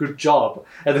good job.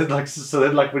 And then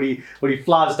when he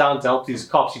flies down to help these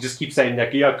cops, he just keeps saying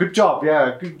yeah, good job,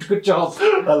 yeah, good job.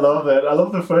 I love that. I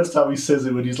love the first time he says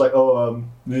it when he's like,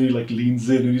 then he leans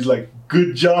in and he's like,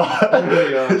 good job.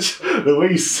 Yeah. The way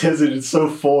he says it, it's so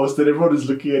forced that everyone is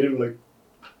looking at him like,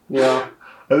 yeah.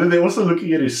 And then they're also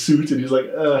looking at his suit and he's like,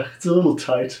 it's a little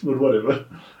tight, but whatever.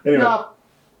 Anyway. Yeah.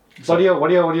 So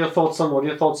what are your thoughts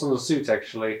on the suit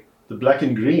actually? The black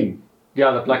and green.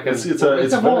 Yeah, the black and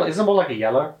It's more like a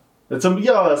yellow. It's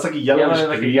like a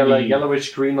yellowish green.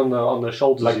 Yellowish green on the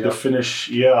shoulders. Like the finish.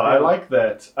 Yeah, I like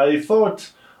that. I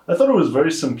thought it was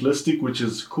very simplistic, which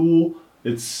is cool.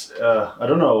 It's I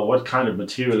don't know what kind of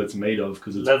material it's made of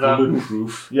because it's leather.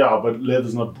 Bulletproof. Yeah, but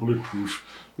leather's not bulletproof.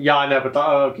 Yeah, I know, but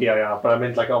but I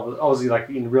meant like obviously like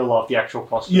in real life the actual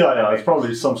costume. Yeah, it's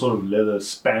probably some sort of leather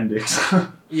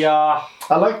spandex. Yeah,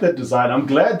 I like that design. I'm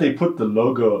glad they put the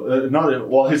logo,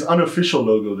 his unofficial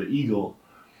logo, the eagle.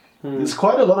 There's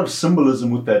quite a lot of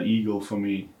symbolism with that eagle for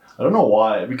me. I don't know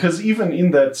why, because even in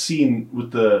that scene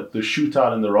with the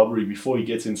shootout and the robbery before he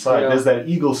gets inside, there's that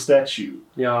eagle statue.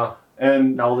 Yeah.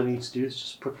 And now all they need to do is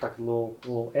just put like a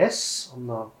little S on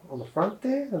the front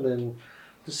there, and then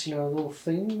just a little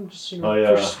thing,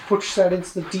 just push that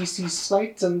into the DC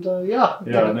slate, and Hancock.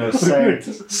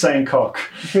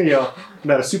 Yeah,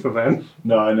 no, Superman.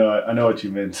 No, I know what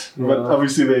you meant, but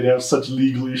obviously they'd have such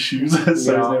legal issues, so his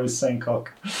name is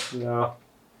Hancock. Yeah,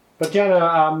 but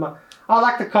I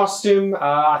like the costume.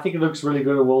 I think it looks really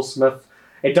good on Will Smith.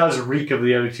 It does reek of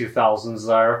the early 2000s,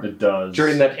 though. It does.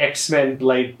 During that X-Men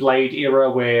Blade era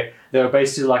where they were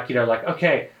basically like,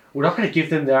 okay, we're not going to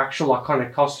give them their actual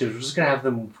iconic costumes. We're just going to have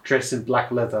them dressed in black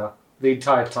leather the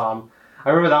entire time. I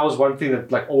remember that was one thing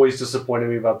that like always disappointed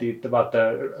me about the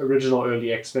original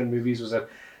early X-Men movies was that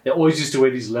they always used to wear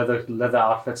these leather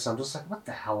outfits. And I'm just like, what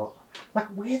the hell?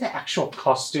 Like, wear the actual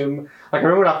costume. Like, I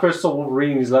remember when I first saw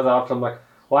Wolverine in his leather outfit, I'm like,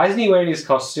 why isn't he wearing his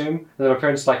costume? And then my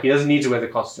parents were like, he doesn't need to wear the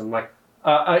costume. I'm like,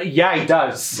 yeah, he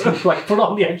does. Like, put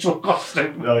on the actual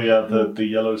costume. Oh yeah, the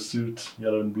yellow suit,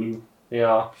 yellow and blue.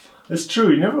 Yeah. It's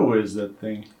true, he never wears that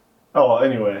thing. Oh,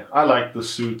 anyway, I like the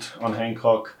suit on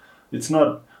Hancock. It's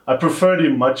not... I preferred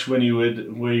him much when he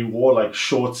wore like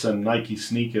shorts and Nike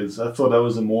sneakers. I thought that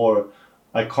was a more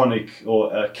iconic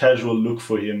or a casual look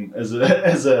for him as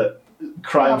a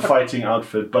crime-fighting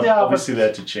outfit, but obviously they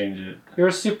had to change it. You're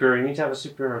a superhero. You need to have a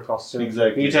superhero costume.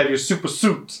 Exactly. You need to have your super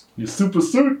suit. Your super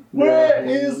suit? Where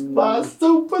is my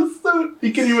super suit?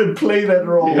 He can even play that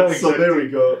role. Yeah, exactly. So there we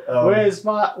go. Where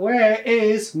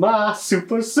is my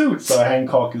super suit? So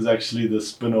Hancock is actually the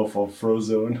spin-off of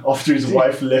Frozone. After his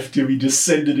wife left him, he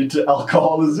descended into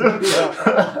alcoholism.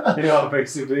 Yeah,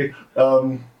 basically.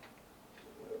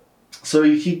 So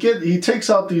he takes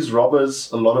out these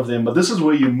robbers, a lot of them, but this is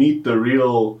where you meet the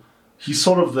real... He's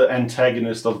sort of the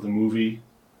antagonist of the movie.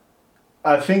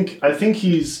 I think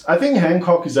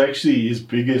Hancock is actually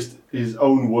his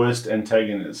own worst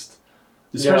antagonist.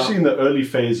 Especially in the early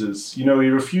phases. He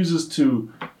refuses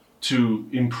to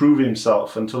improve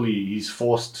himself until he's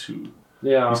forced to.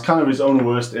 Yeah. He's kind of his own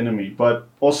worst enemy. But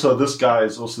also this guy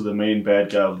is also the main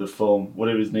bad guy of the film.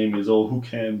 Whatever his name is, all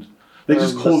hook-hand. They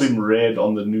just called him Red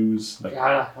on the news. Like,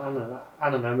 I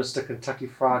don't know, Mr. Kentucky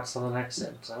Fried Southern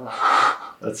accent.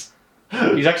 That's.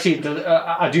 He's actually.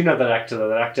 I do know that actor. Though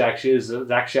that actor actually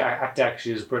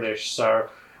is British. So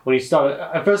when he started,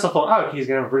 at first I thought, oh, he's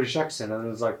gonna have a British accent, and it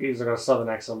was like he's got a Southern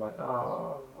accent. I'm like,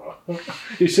 oh,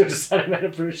 you should have said him had a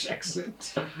British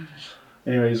accent.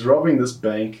 Anyway, he's robbing this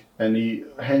bank, and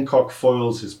Hancock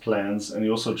foils his plans, and he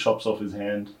also chops off his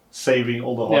hand, saving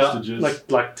all the hostages.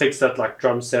 Like takes that like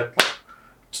drum set.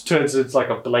 Turns it into like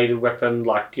a bladed weapon,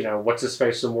 like, what's his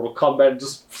face in Mortal Kombat,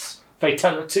 just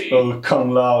fatality. Oh,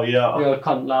 Kung Lao, yeah. Yeah,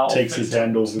 Kung Lao. Takes his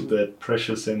hand off with that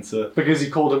pressure sensor. Because he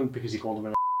called him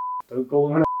an Don't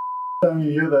call him an Time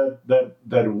you hear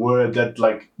that word, that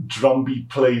like drum beat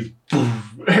plays,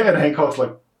 boom, and Hancock's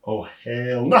like, oh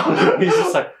hell no. He's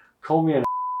just like, call me an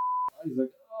He's like,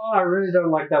 oh, I really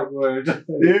don't like that word.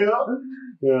 Yeah.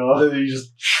 Then he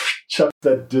just chucks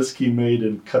that disc he made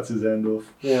and cuts his hand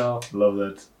off. Yeah. Love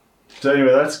that. So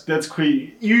anyway, that's cool.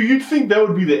 You'd think that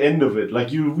would be the end of it.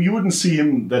 Like you wouldn't see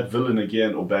him, that villain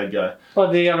again or bad guy.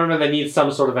 But I don't know. They need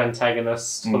some sort of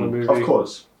antagonist for the movie. Of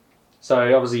course.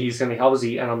 So obviously he's and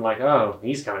I'm like, oh,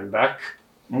 he's coming back.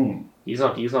 He's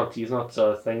not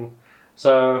a thing.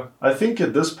 So I think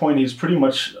at this point he's pretty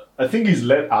much. I think he's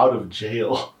let out of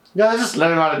jail. Yeah, just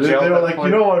let him out of jail. They were like, you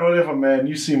know what, whatever, man.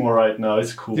 You seem alright now.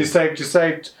 It's cool. You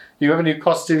saved. You have a new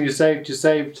costume. You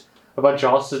saved a bunch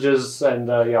of hostages, and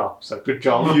so good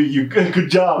job. You good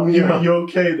job. You're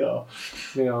okay now.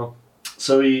 Yeah.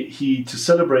 So he to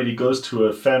celebrate, he goes to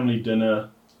a family dinner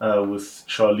with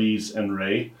Charlize and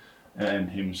Ray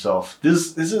and himself.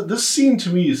 This scene to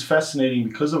me is fascinating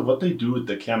because of what they do with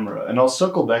the camera, and I'll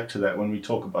circle back to that when we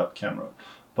talk about camera.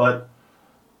 But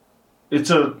it's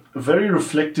a very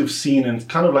reflective scene and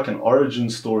kind of like an origin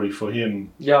story for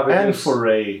him and for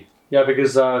Ray. Yeah,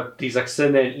 because he's like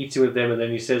sitting there and eating with them, and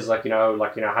then he says how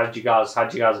did you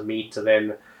guys meet? And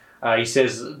then he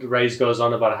says, Reyes goes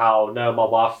on about how, no, my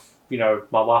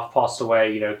wife passed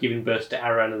away, giving birth to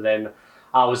Aaron, and then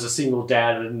I was a single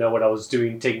dad, I didn't know what I was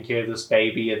doing, taking care of this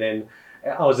baby, and then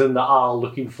I was in the aisle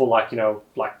looking for like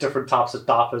different types of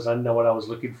diapers. I didn't know what I was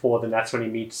looking for. Then that's when he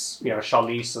meets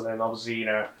Charlize, and then obviously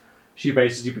she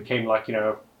basically became like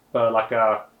like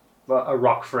a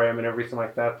rock for him and everything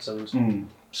like that, and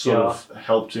sort of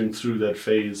helped him through that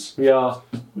phase. Yeah,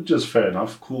 which is fair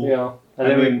enough. Cool. Yeah,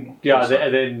 and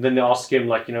then they ask him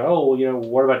like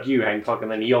what about you, Hancock? And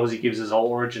then he obviously gives his whole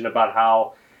origin about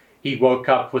how he woke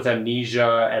up with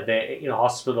amnesia at in a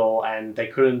hospital, and they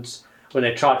couldn't. When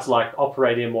they tried to like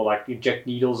operate him or like inject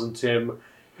needles into him,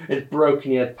 it broke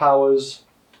and he had powers.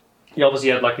 He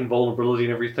obviously had like invulnerability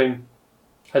and everything.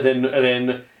 And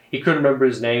then he couldn't remember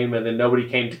his name, and then nobody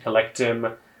came to collect him.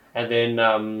 And then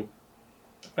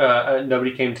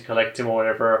nobody came to collect him or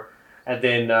whatever. And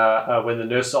then when the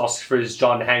nurse asked for his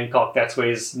John Hancock, that's where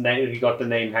his name, he got the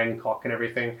name Hancock and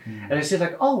everything. And they said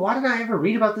like, oh, why didn't I ever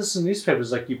read about this in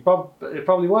newspapers? Like it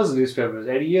probably was in newspapers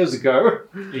 80 years ago.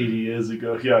 80 years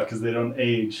ago, yeah, because they don't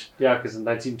age. Yeah, because in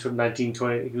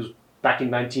 1920, it was back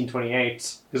in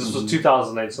 1928. Because this was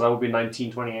 2008, so that would be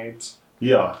 1928.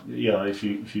 Yeah, if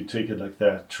you take it like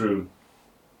that, true.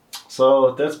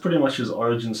 So that's pretty much his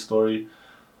origin story.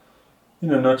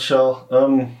 In a nutshell,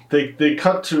 they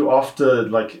cut to after,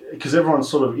 like, because everyone's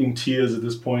sort of in tears at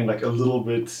this point, like a little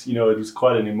bit, it was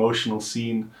quite an emotional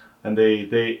scene, and they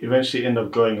eventually end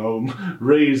up going home.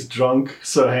 Ray's drunk,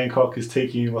 so Hancock is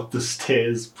taking him up the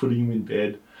stairs, putting him in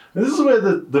bed. And this is where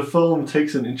the film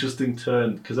takes an interesting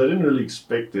turn, because I didn't really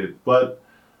expect it, but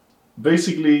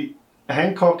basically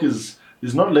Hancock is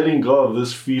not letting go of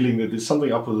this feeling that there's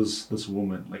something up with this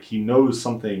woman. Like, he knows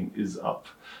something is up.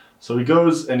 So he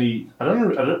goes and I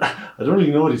don't really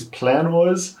know what his plan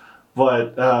was,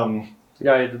 but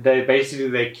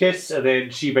they kiss, and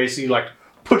then she basically like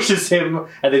pushes him,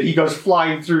 and then he goes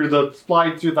flying through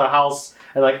the house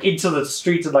and like into the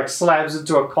street and like slams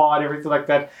into a car and everything like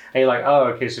that. And you're like, oh,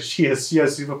 okay, so she has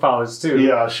superpowers too.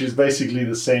 Yeah, she's basically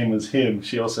the same as him.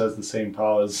 She also has the same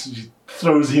powers. She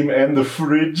throws him and the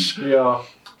fridge. Yeah.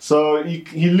 So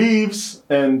he leaves,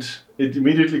 and it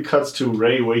immediately cuts to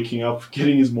Ray waking up,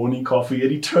 getting his morning coffee, and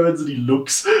he turns and he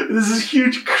looks. There's this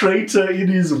huge crater in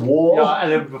his wall. Yeah,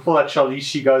 and then before that, Charlize,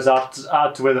 she goes out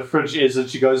to where the fridge is, and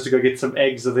she goes to go get some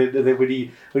eggs. And then when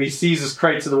he sees this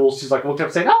crater in the wall, she's like walking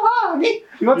up saying, "Oh, honey,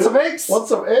 you want some eggs? Want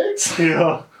some eggs?"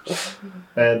 Yeah.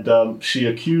 And she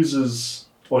accuses.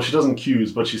 Well, she doesn't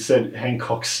accuse, but she said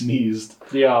Hancock sneezed.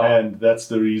 Yeah. And that's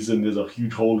the reason there's a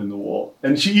huge hole in the wall.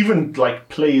 And she even, like,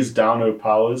 plays down her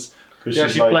powers. Yeah,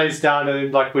 she plays down, and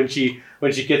then, like, when she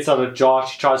gets out a jar,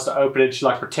 she tries to open it, she,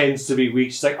 like, pretends to be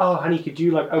weak. She's like, oh, honey, could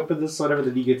you, like, open this or whatever?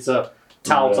 Then he gets a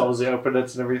towel to obviously open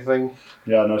it and everything.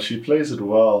 Yeah, no, she plays it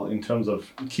well in terms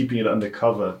of keeping it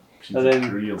undercover. She's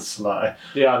real sly.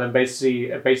 Yeah, and then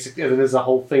basically, and then there's a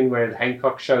whole thing where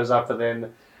Hancock shows up, and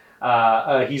then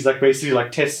he's like basically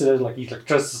like testing it, like he like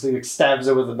tries to like stabs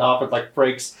her with a knife, it like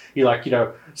breaks. He like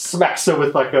smacks her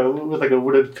with like a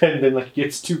wooden pen, then like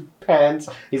gets two pans.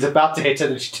 He's about to hit her,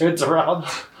 and she turns around.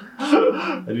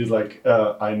 And he's like,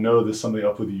 I know there's something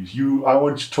up with you. I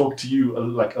want to talk to you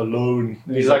like alone.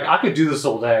 And he's like, I could do this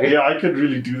all day. Yeah, I could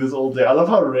really do this all day. I love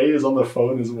how Ray is on the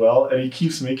phone as well, and he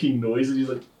keeps making noise, and he's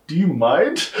like, do you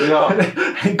mind? Yeah.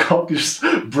 And Hancock is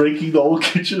breaking the whole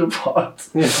kitchen apart.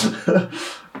 Yeah.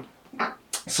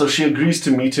 So she agrees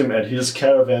to meet him at his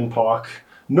caravan park.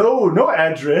 No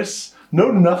address,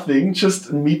 no nothing.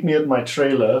 Just meet me at my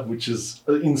trailer, which is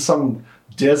in some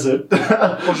desert.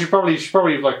 Well, she probably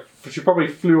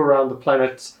flew around the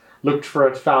planet, looked for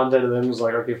it, found it, and then was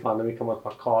like, okay, fine, let me come with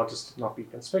my car, just to not be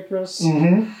conspicuous.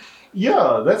 Mm-hmm.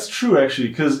 Yeah, that's true actually,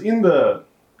 because in the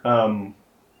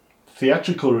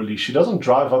theatrical release, she doesn't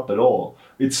drive up at all.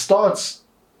 It starts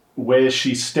where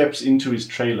she steps into his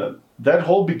trailer. That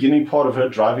whole beginning part of her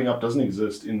driving up doesn't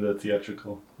exist in the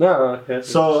theatrical. No, okay.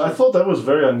 So I thought that was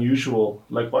very unusual.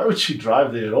 Like, why would she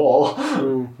drive there at all?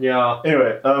 Yeah.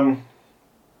 Anyway,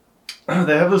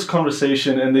 they have this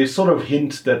conversation, and they sort of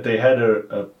hint that they had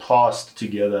a past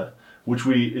together, which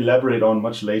we elaborate on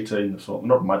much later in the film.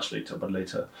 Not much later, but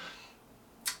later.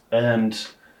 And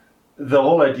the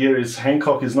whole idea is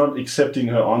Hancock is not accepting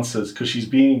her answers because she's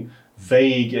being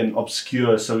vague and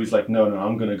obscure, so he's like, no,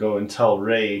 I'm gonna go and tell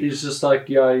Ray. He's just like,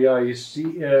 you see,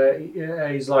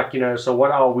 he's like, so what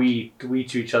are we to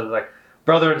each other? Like,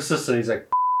 brother and sister. And he's like,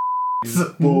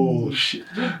 bullshit.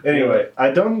 Anyway,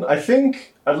 I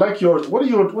think I'd like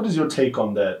what is your take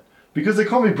on that? Because they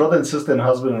can't be brother and sister and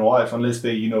husband and wife unless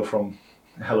they, from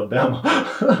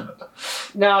Alabama.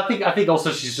 No, I think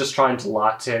also she's just trying to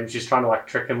lie to him. She's trying to like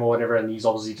trick him or whatever, and he's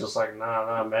obviously just like,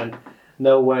 nah, man,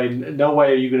 no way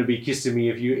are you gonna be kissing me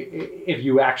if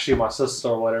you actually my sister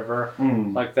or whatever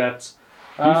like that.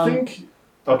 You think?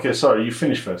 Okay, sorry, you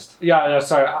finish first. Yeah, no,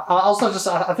 sorry.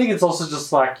 I think it's also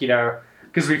just like, you know,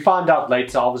 because we find out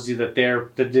later, obviously, that they're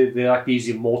like these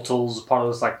immortals, part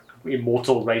of this like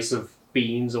immortal race of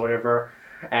beings or whatever,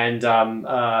 and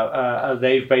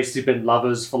they've basically been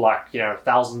lovers for like, you know,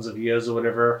 thousands of years or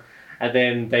whatever, and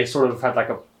then they sort of had like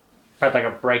a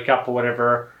breakup or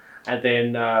whatever, and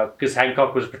then because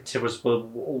Hancock was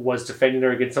defending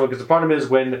her against someone, because the problem is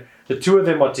when the two of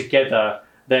them are together,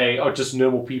 they are just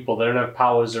normal people. They don't have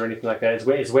powers or anything like that.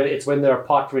 It's when they're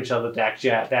apart from each other they actually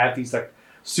have these like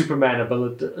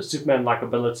Superman-like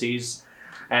abilities,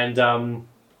 and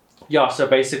so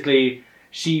basically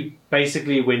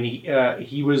when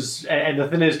he was, and the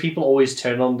thing is, people always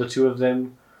turn on the two of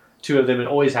them. It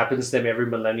always happens to them every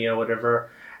millennia or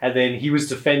whatever. And then he was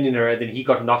defending her, and then he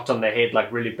got knocked on the head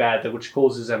like really bad, which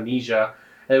causes amnesia.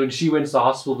 And when she went to the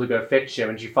hospital to go fetch him,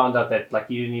 and she found out that like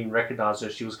he didn't even recognize her,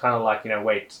 she was kind of like, you know,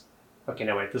 wait,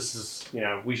 this is, you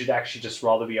know, we should actually just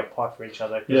rather be apart from each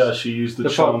other. Yeah, she used the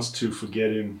chance to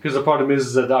forget him. Because the problem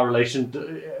is that our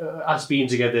us being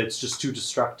together, it's just too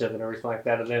destructive and everything like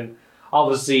that. And then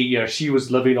obviously, you know, she was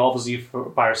living obviously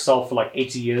by herself for like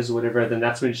 80 years or whatever. And then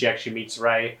that's when she actually meets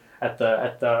Ray at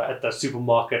the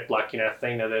supermarket, like, you know,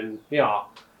 thing. And then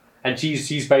and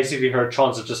he's basically her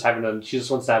chance of just she just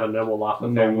wants to have a normal life.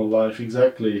 Normal life,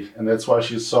 exactly. And that's why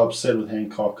she's so upset with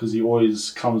Hancock, because he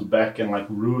always comes back and like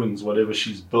ruins whatever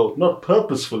she's built. Not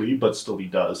purposefully, but still he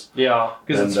does. Yeah,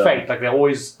 because it's fate. Like they're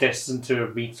always destined to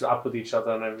meet up with each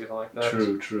other and everything like that.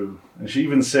 True. And she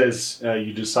even says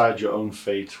you decide your own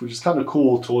fate, which is kind of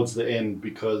cool towards the end,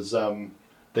 because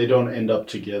they don't end up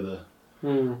together.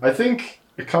 I think,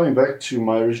 coming back to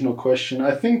my original question,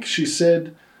 I think she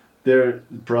said they're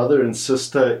brother and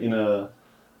sister in a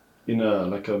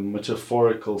like a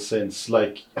metaphorical sense,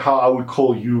 like how I would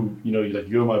call you, you know, like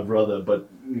you're my brother, but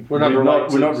we're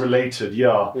not related.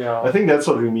 Yeah. I think that's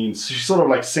what it means. She's sort of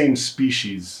like same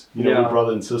species, you know,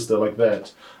 brother and sister, like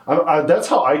that. That's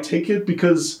how I take it,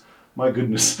 because my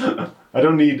goodness, I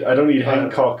don't need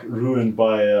Hancock ruined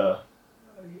by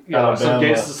some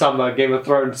Game of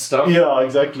Thrones stuff. Yeah,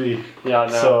 exactly. Yeah,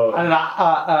 no. So, and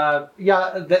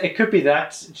it could be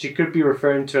that she could be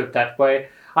referring to it that way.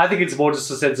 I think it's more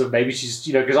just a sense of maybe she's,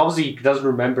 you know, because obviously he doesn't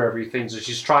remember everything, so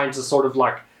she's trying to sort of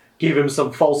like give him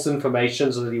some false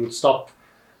information so that he would stop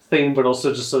thing, but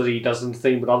also just so that he doesn't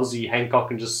think. But obviously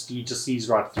Hancock he just sees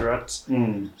right through it.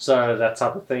 So that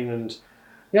type of thing, and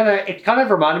it kind of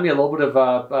reminded me a little bit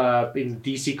of in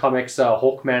DC Comics,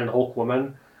 Hawkman and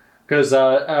Hawkwoman. Because,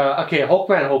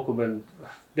 Hawkman and Hawkwoman,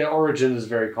 their origin is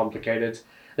very complicated.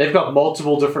 They've got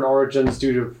multiple different origins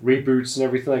due to reboots and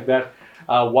everything like that.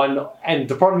 And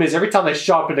the problem is, every time they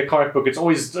show up in a comic book, it's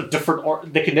always a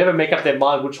different. They can never make up their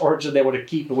mind which origin they want to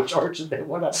keep and which origin they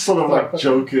want to. Sort of like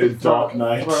Joker, Dark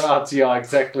Knight. Yeah,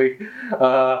 exactly.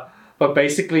 But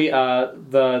basically,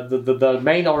 the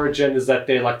main origin is that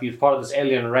they're like part of this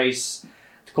alien race.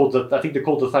 I think they're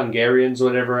called the Thungarians or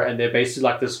whatever, and they're basically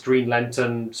like this Green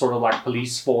Lantern sort of like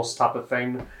police force type of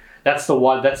thing. That's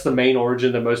the main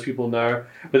origin that most people know.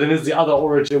 But then there's the other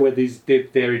origin where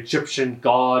they're Egyptian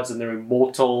gods and they're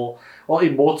immortal. Well,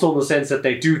 immortal in the sense that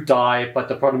they do die, but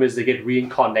the problem is they get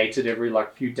reincarnated every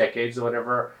like few decades or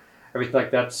whatever, everything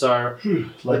like that. So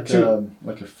like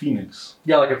a phoenix.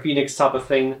 Yeah, like a phoenix type of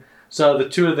thing. So the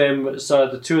two of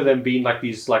them being like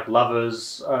these like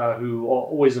lovers who are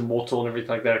always immortal and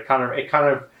everything like that. It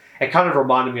kind of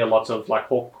reminded me a lot of like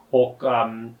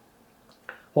Hawkman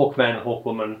and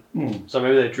Hawkwoman. So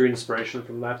maybe they drew inspiration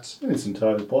from that. It's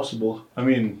entirely possible. I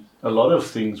mean, a lot of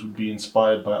things would be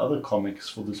inspired by other comics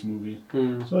for this movie,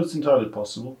 so it's entirely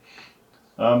possible.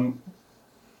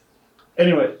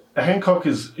 Anyway, Hancock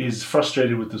is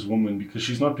frustrated with this woman because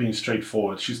she's not being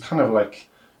straightforward. She's kind of like,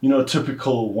 you know,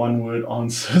 typical one-word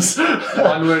answers.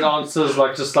 One-word answers,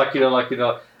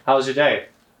 how was your day?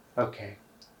 Okay.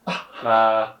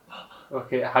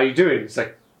 Okay, how you doing? It's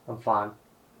like, I'm fine.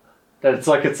 It's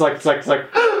like,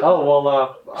 oh,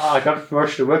 well, I got a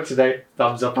promotion to work today.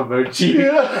 Thumbs up emoji.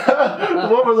 Yeah.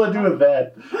 What was I doing with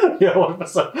that? Yeah, what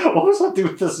was I doing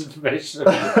with this information?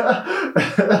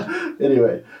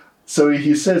 Anyway. So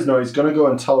he says no, he's going to go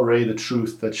and tell Ray the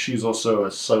truth, that she's also a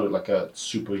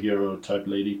superhero type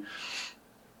lady.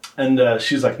 And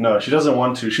she's like, no, she doesn't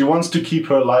want to. She wants to keep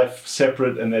her life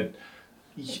separate, and that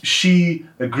she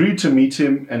agreed to meet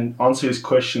him and answer his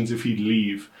questions if he'd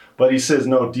leave. But he says,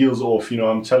 no, deal's off,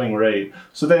 I'm telling Ray.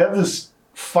 So they have this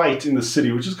fight in the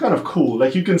city, which is kind of cool.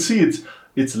 Like, you can see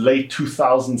it's late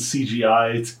 2000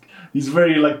 CGI. He's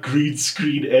very like green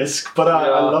screen-esque, but I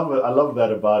love it. I love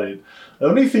that about it. The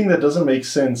only thing that doesn't make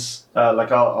sense,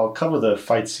 like I'll cover the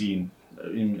fight scene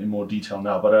in more detail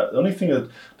now, but the only thing that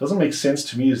doesn't make sense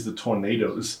to me is the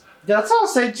tornadoes. Yeah, that's what I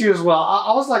was saying to you as well.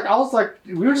 I was like,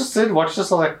 we were just sitting watching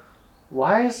this. I'm like,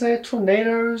 why is there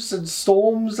tornadoes and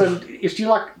storms? And is she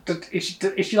like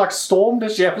stormed?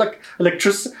 Does she have like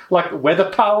electricity, like weather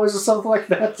powers or something like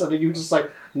that? And then you were just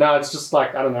like, no, it's just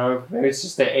like, I don't know, maybe it's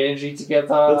just their energy together.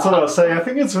 That's what I was saying. I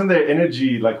think it's when their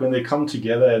energy, like when they come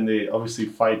together and they obviously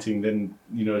fighting, then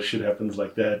shit happens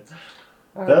like that.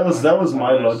 That was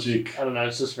my logic. I don't know.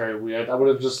 It's just very weird. I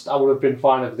would have been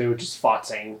fine if they were just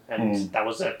fighting and that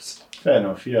was it. Fair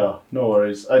enough. Yeah, no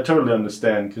worries. I totally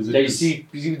understand because you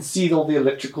can see all the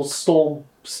electrical storm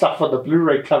stuff on the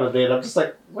Blu-ray cover there. And I'm just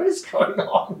like, what is going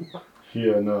on?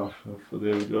 Yeah, no.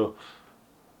 There we go.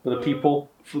 For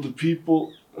the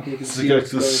people. It's like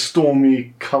the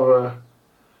stormy cover,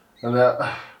 and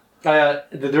that.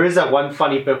 There is that one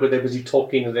funny bit where they're busy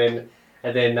talking, and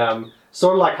then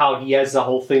sort of like how he has the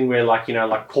whole thing where like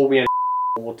call me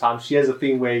all the time. She has a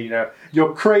thing where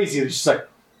you're crazy, and she's like,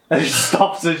 and she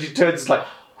stops and she turns like,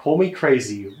 call me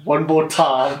crazy one more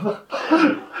time.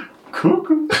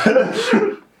 Cuckoo.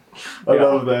 I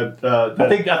love that.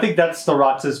 I think that's the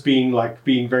writers being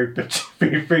very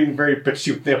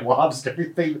bitchy with their wives and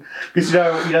everything, because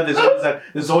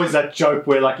there's always that joke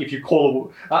where like if you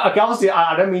call obviously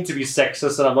I don't mean to be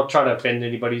sexist and I'm not trying to offend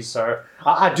anybody, so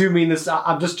I do mean this.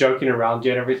 I'm just joking around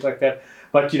you and everything like that.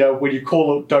 But when you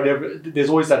call there's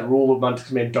always that rule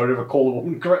amongst men: don't ever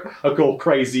call a girl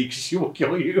crazy because she will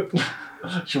kill you.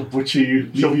 She'll butcher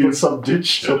you, leave you in some ditch.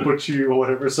 She'll butcher you or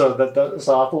whatever. So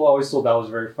so I always thought that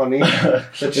was very funny.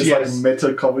 That she has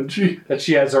meta commentary. That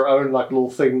she has her own like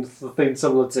little thing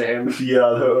similar to him.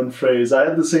 Yeah, her own phrase. I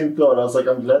had the same thought. I was like,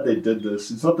 I'm glad they did this.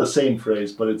 It's not the same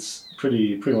phrase, but it's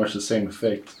pretty much the same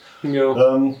effect.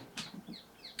 Yeah.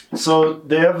 So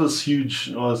they have this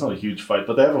huge. Well, it's not a huge fight,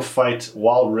 but they have a fight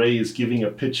while Ray is giving a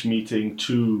pitch meeting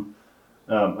to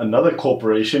another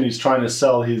corporation. He's trying to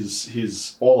sell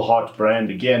his All Heart brand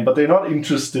again, but they're not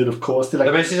interested, of course. They're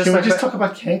like, can we just talk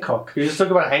about Hancock? Can we just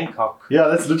talk about Hancock? Yeah,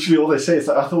 that's literally all they say. It's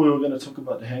like, I thought we were going to talk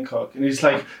about Hancock. And he's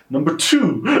like, number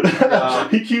 2.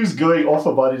 He keeps going off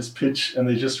about his pitch, and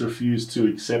they just refuse to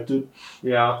accept it.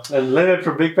 Yeah, and Leonard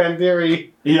from Big Bang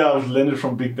Theory. Yeah, with Leonard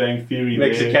from Big Bang Theory.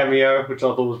 Makes a cameo, which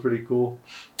I thought was pretty cool.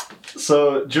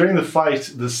 So during the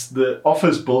fight, the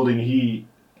office building he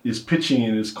is pitching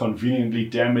in is conveniently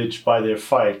damaged by their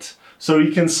fight. So he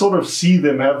can sort of see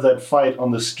them have that fight on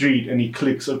the street, and he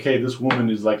clicks, okay, this woman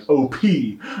is like OP,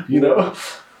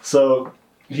 So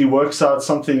he works out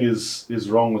something is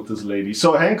wrong with this lady.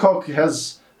 So Hancock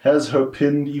has her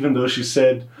pinned, even though she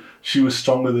said she was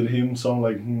stronger than him. So I'm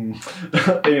like,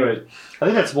 Anyway. I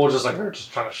think that's more just like her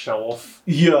just trying to show off.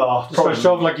 Yeah. Just trying to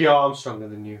show off like, yeah, I'm stronger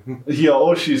than you. Yeah,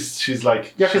 or she's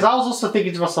like... Yeah, because I was also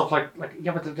thinking to myself like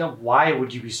yeah, but why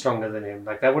would you be stronger than him?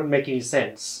 Like, that wouldn't make any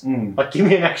sense. Like, give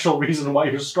me an actual reason why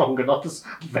you're stronger, not this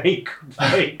vague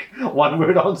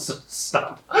one-word answer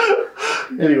stuff.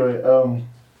 Anyway,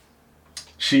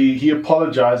 he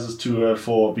apologizes to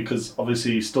her because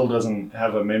obviously he still doesn't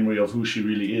have a memory of who she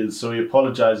really is, so he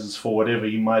apologizes for whatever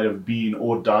he might have been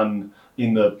or done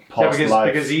in the past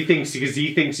life. Because he thinks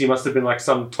he must have been like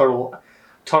some total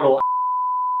to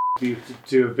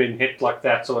have been hit like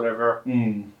that or whatever.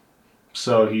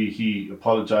 So he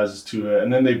apologizes to her,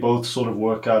 and then they both sort of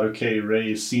work out, okay,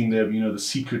 Ray has seen them, the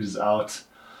secret is out.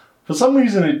 For some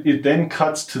reason it then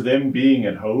cuts to them being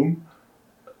at home.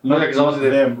 Not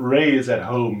them. Ray is at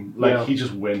home. He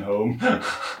just went home.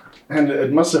 And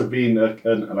it must have been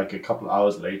like a couple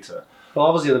hours later. Well,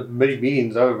 obviously the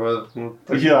meeting's over.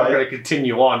 He's not going to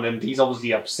continue on, and he's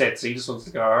obviously upset, so he just wants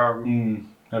to go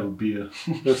home. Have a beer.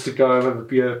 Wants to go have a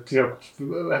beer,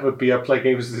 have a beer, play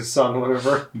games with his son,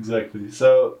 whatever. Exactly.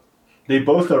 So they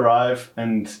both arrive,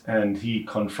 and he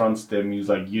confronts them. He's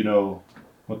like,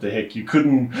 what the heck? You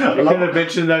couldn't have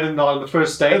mentioned that on the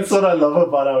first date. That's what I love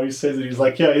about how he says it. He's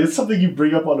like, yeah, it's something you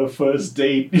bring up on a first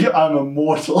date. I'm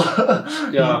immortal.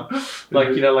 Yeah, like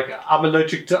I'm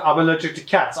allergic to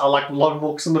cats. I like long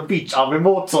walks on the beach. I'm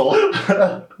immortal.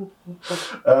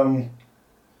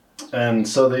 And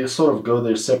so they sort of go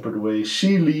their separate ways.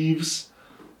 She leaves.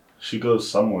 She goes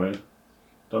somewhere.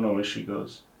 Don't know where she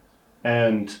goes.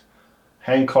 And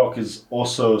Hancock is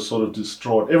also sort of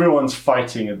distraught. Everyone's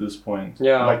fighting at this point.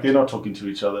 Yeah. Like, they're not talking to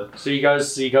each other. So he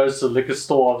goes to the liquor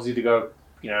store, obviously, to go,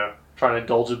 trying to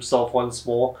indulge himself once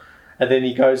more. And then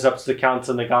he goes up to the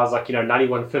counter, and the guy's like,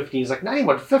 91.50. He's like,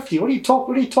 91.50? What are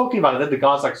you talking about? And then the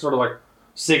guy's like, sort of like,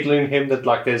 signaling him that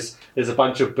like there's a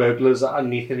bunch of burglars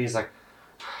underneath, and he's like,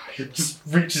 he just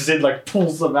reaches in, like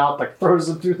pulls them out, like throws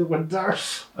them through the window.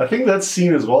 I think that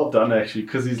scene is well done actually,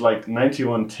 because he's like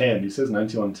 91.10. He says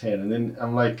 91.10, and then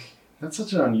I'm like, that's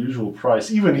such an unusual price.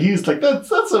 Even he's like,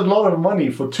 that's a lot of money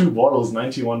for 2 bottles,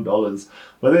 $91.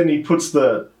 But then he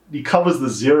covers the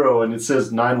 0 and it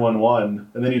says 911,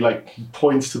 and then he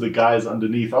points to the guys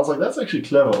underneath. I was like, that's actually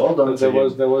clever. Well done. That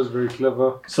was very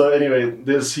clever. So anyway,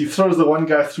 he throws the one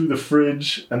guy through the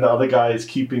fridge, and the other guy is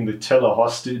keeping the teller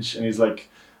hostage, and he's like,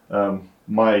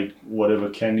 my whatever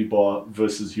candy bar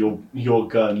versus your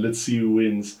gun. Let's see who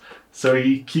wins. So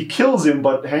he kills him,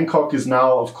 but Hancock is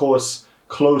now, of course,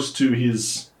 close to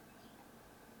his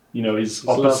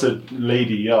opposite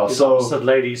lady. Yeah, opposite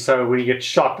lady. So when he gets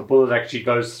shot, the bullet actually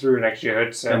goes through and actually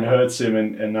hurts him.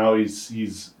 And now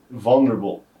he's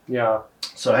vulnerable. Yeah.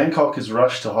 So Hancock is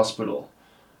rushed to hospital,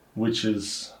 which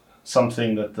is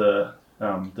something that the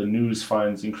news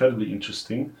finds incredibly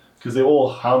interesting, because they're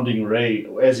all hounding Ray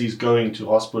as he's going to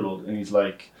hospital, and he's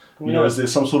like, is there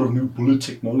some sort of new bullet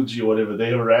technology or whatever?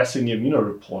 They're harassing him,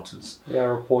 reporters. Yeah,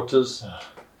 reporters.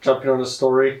 Jumping on the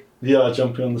story. Yeah,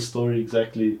 jumping on the story,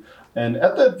 exactly. And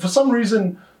for some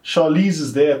reason, Charlize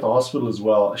is there at the hospital as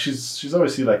well. She's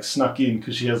obviously like snuck in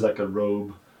because she has like a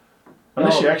robe.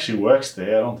 Unless she actually works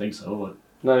there, I don't think so. But...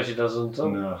 No, she doesn't.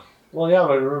 No. Well, yeah,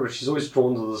 but remember, she's always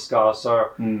drawn to this guy,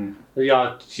 so...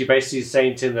 Yeah, she basically is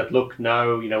saying to him that, look,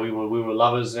 no, we were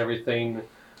lovers and everything.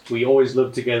 We always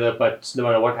lived together, but no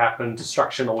matter what happened,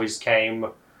 destruction always came.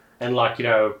 And, what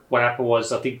happened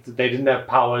was, I think they didn't have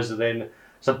powers, and then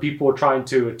some people were trying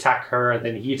to attack her, and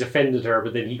then he defended her,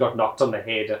 but then he got knocked on the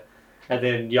head. And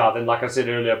then, like I said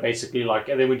earlier, basically,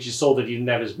 and then when she saw that he didn't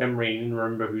have his memory, he didn't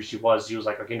remember who she was, he was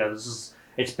like, okay, no,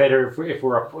 it's better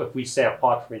if we stay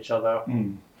apart from each other.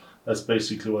 That's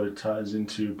basically what it ties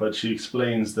into. But she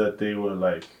explains that they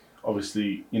were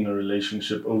obviously in a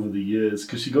relationship over the years,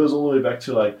 because she goes all the way back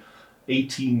to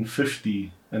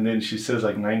 1850, and then she says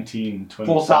 1920.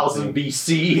 4000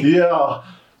 BC. Yeah,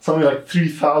 something like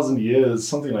 3000 years,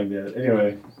 something like that.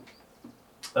 Anyway,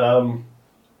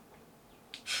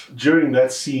 during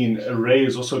that scene, Ray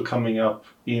is also coming up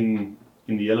in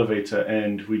the elevator,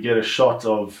 and we get a shot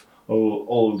of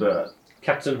old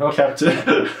Captain Hook.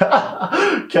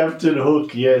 Captain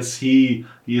Hook, yes, he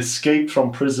escaped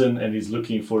from prison and he's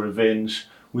looking for revenge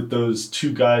with those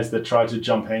 2 guys that tried to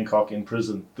jump Hancock in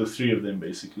prison. The 3 of them,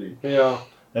 basically. Yeah.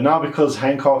 And now because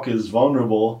Hancock is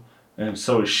vulnerable, and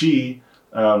so is she,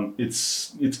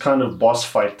 it's kind of boss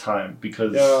fight time,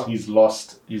 because he's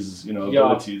lost his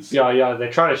abilities. Yeah. They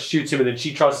try to shoot him, and then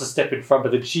she tries to step in front,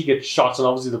 but then she gets shot, and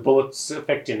obviously the bullet's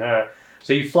affecting her.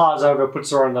 So he flies over, puts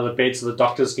her on another bed so the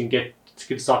doctors can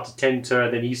start to tend to her,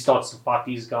 and then he starts to fight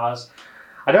these guys.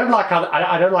 I don't like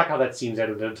how that scene's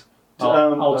edited.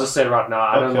 I'll just say right now,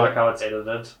 I don't like how it's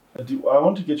edited. I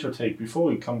want to get your take before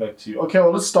we come back to you. Okay,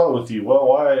 well, let's start with you.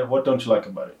 What don't you like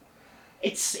about it?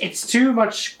 It's too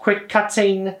much quick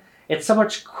cutting. It's so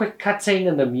much quick cutting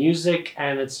in the music,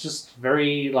 and it's just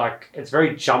very it's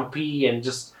very jumpy and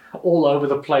just all over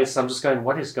the place. I'm just going,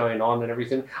 what is going on and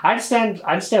everything. I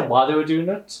understand why they were doing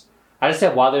it.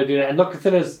 And look, the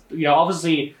thing is,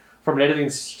 obviously from an editing,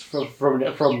 from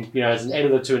as an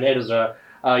editor to an editor,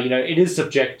 it is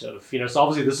subjective. So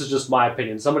obviously this is just my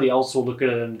opinion. Somebody else will look at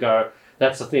it and go,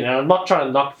 that's the thing. And I'm not trying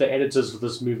to knock the editors for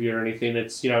this movie or anything.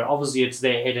 It's obviously it's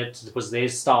their edit. It was their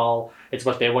style. It's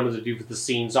what they wanted to do with the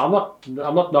scene. So I'm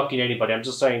not knocking anybody. I'm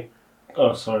just saying.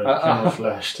 Oh, sorry, camera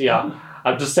flashed. Yeah,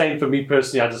 I'm just saying for me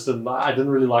personally, I didn't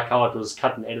really like how it was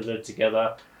cut and edited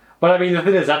together. But I mean, the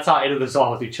thing is, that's how editors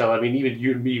are with each other. I mean, even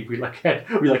you and me, we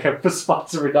have fist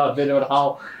fights every now and then about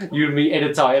how you and me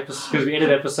edit our episodes, because we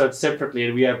edit episodes separately,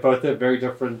 and we have both have very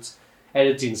different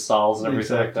editing styles and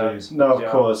everything like that. No,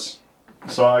 of course.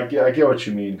 So I get what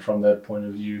you mean from that point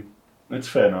of view. It's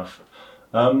fair enough.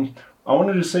 I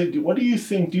wanted to say, what do you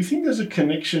think? Do you think there's a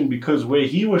connection, because where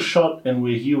he was shot and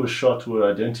where he was shot were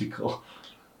identical?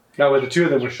 No, where the 2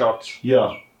 of them were shot.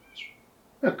 Yeah.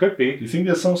 It could be. Do you think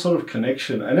there's some sort of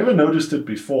connection? I never noticed it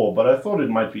before, but I thought it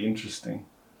might be interesting.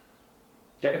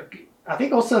 Yeah, I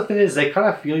think also the thing is they kind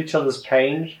of feel each other's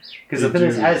pain, because the thing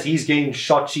is, as he's getting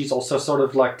shot, she's also sort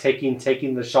of taking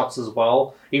the shots as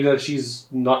well. Even though she's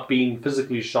not being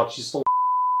physically shot, she's still.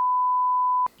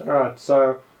 Alright,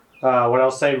 so what I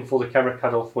was saying before the camera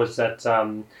cut off was that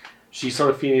she's sort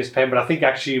of feeling his pain, but I think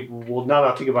actually, well, now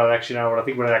that I think about it, what I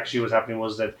think what actually was happening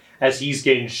was that as he's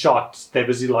getting shot, they're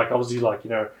busy obviously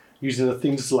using the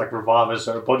things to like revive her,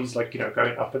 so her body's like, you know,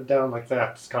 going up and down like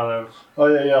that. It's kind of. Oh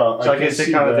yeah. So I guess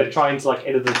they're trying to like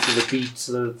edit it to the beat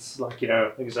so that it's like, you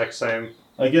know, the exact same.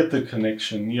 I get the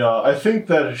connection. Yeah, I think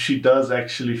that she does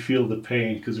actually feel the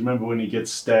pain because remember when he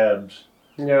gets stabbed.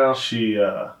 Yeah.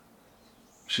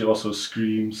 She also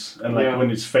screams, and like when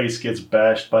his face gets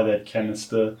bashed by that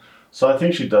canister. So I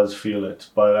think she does feel it,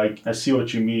 but I see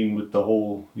what you mean with the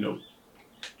whole, you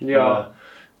know,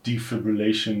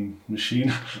 defibrillation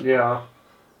machine. Yeah.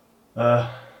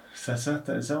 Is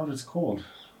that what it's called?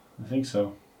 I think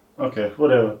so. Okay,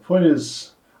 whatever. Point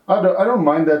is, I don't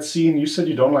mind that scene. You said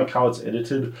you don't like how it's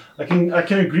edited. I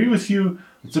can agree with you.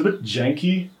 It's a bit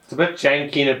janky. It's a bit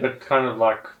janky and a bit kind of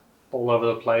like all over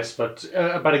the place, but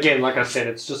again, like I said,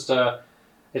 it's just a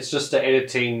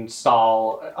editing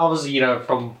style. Obviously, you know,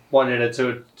 from one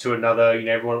editor to another, you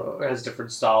know, everyone has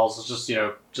different styles. It's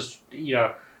just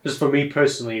for me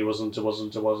personally, it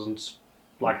wasn't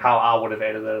like how I would have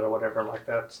edited it or whatever like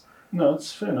that. No,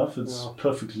 it's fair enough. It's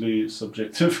perfectly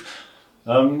subjective.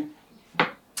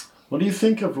 What do you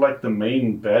think of like the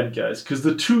main bad guys? Because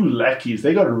the two lackeys,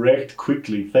 they got wrecked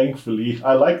quickly, thankfully.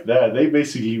 I like that. They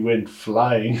basically went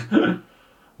flying.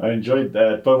 I enjoyed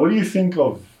that. But what do you think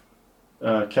of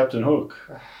Captain Hook?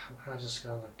 I just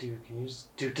go like,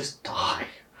 dude, just die.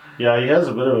 Yeah, he has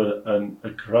a bit of a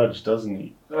grudge, doesn't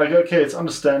he? Like, okay, it's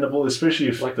understandable, especially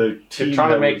if like the team they're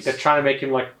trying to make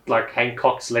him like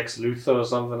Hancock's Lex Luthor or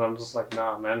something. I'm just like,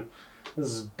 nah, man.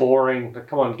 This is boring.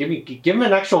 Come on, give him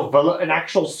an actual villain, an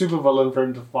actual super villain for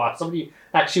him to fight. Somebody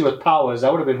actually with powers.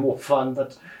 That would have been more fun.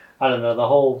 But I don't know. The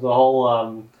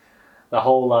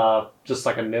whole just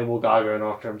like a normal guy going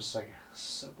after him. Just like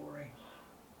so boring.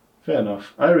 Fair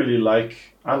enough.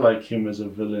 I like him as a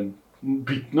villain,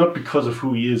 not because of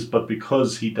who he is, but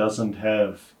because he doesn't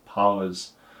have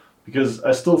powers. Because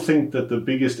I still think that the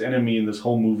biggest enemy in this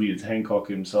whole movie is Hancock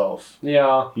himself.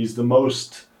 Yeah. He's the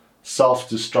most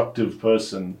self-destructive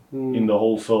person in the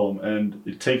whole film, and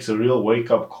it takes a real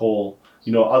wake-up call.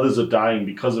 You know, others are dying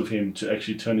because of him to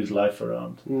actually turn his life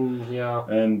around. Yeah.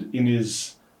 And in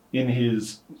his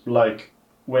like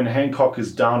when Hancock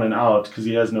is down and out because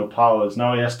he has no powers,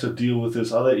 now he has to deal with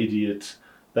this other idiot.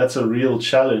 That's a real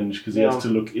challenge because he has to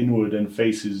look inward and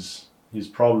face his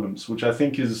problems, which I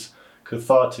think is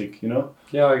cathartic, you know?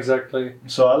 Yeah, exactly.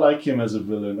 So I like him as a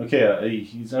villain. Okay, I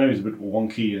know he's a bit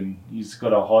wonky and he's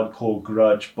got a hardcore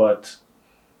grudge, but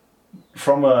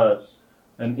from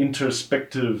an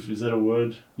introspective, is that a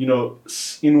word? You know,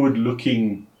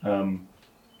 inward-looking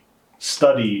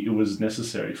study, it was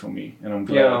necessary for me, and I'm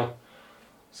glad. Yeah.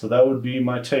 So that would be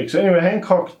my take. So anyway,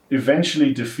 Hancock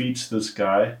eventually defeats this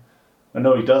guy.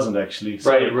 No, he doesn't actually.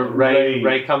 So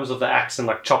Ray comes with the axe and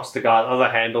like chops the guy's other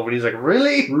hand off, and he's like,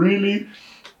 "Really? Really?"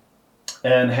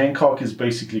 And Hancock is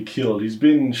basically killed. He's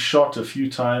been shot a few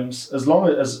times, as well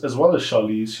as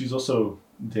Charlize. She's also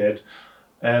dead.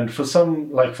 And for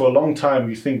a long time,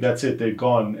 you think that's it, they're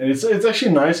gone. And it's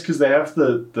actually nice because they have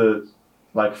the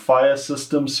like fire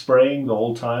system spraying the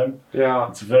whole time. Yeah.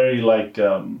 It's very like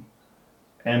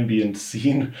ambient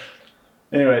scene.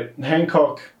 Anyway,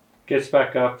 Hancock gets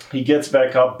back up. He gets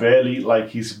back up barely, like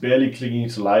he's barely clinging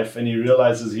to life, and he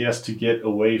realizes he has to get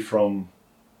away from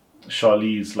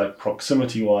Charlize, like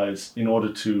proximity-wise, in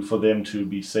order for them to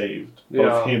be saved,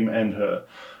 both him and her.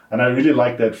 And I really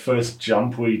like that first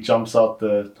jump where he jumps out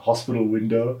the hospital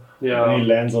window and he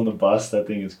lands on the bus. That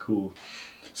thing is cool.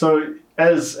 So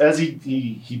as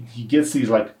he gets these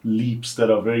like leaps that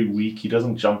are very weak, he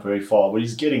doesn't jump very far, but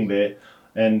he's getting there.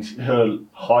 And her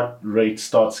heart rate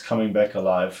starts coming back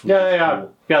alive. Cool. Yeah,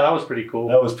 that was pretty cool.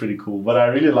 That was pretty cool. But I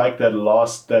really like that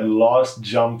last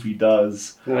jump he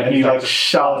does. And he like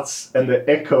shouts and the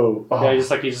echo. Oh. Yeah,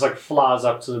 he just like flies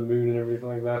up to the moon and everything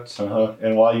like that.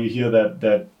 And while you hear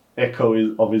that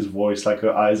echo of his voice, like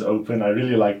her eyes open, I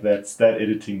really like that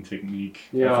editing technique.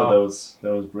 Yeah. I thought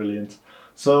that was brilliant.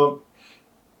 So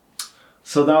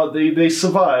now they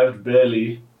survived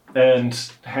barely. And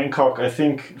Hancock, I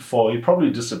think, he probably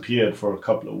disappeared for a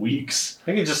couple of weeks. I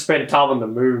think he just spent time on the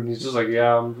moon. He's just like,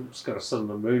 I'm just going to sit on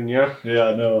the moon, yeah? Yeah,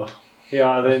 I know.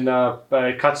 Yeah, then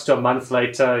it cuts to a month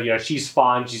later. You know, she's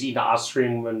fine. She's eating ice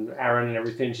cream and Aaron and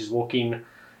everything. She's walking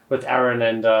with Aaron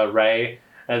and Ray.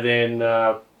 And then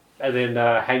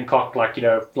Hancock,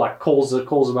 calls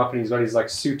him up, and he's got his, like,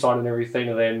 suit on and everything.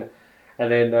 And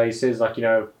then he says, like, you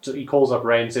know, he calls up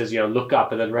Ray and says, you know, look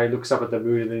up. And then Ray looks up at the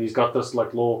moon, and then he's got this,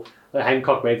 like,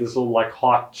 Hancock made this little, like,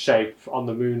 heart shape on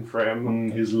the moon for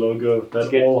him. His logo,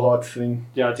 that all heart thing.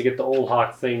 Yeah, to get the all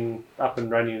heart thing up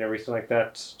and running and everything like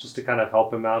that, just to kind of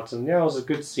help him out. And, yeah, it was a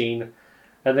good scene.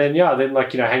 And then,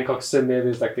 like, you know, Hancock's sitting there,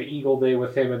 there's, like, the eagle there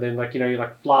with him, and then, like, you know, he,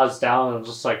 like, flies down, and it's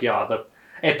just like,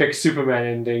 epic Superman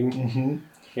ending. Mm-hmm.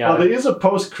 Yeah. Oh, there is a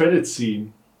post-credit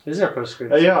scene. Is there a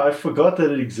post-credit? Yeah, I forgot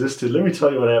that it existed. Let me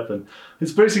tell you what happened.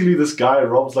 It's basically this guy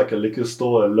robs like a liquor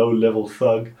store, a low-level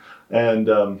thug, and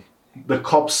the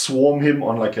cops swarm him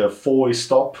on like a four-way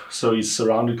stop, so he's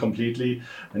surrounded completely,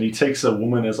 and he takes a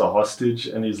woman as a hostage,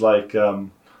 and he's like,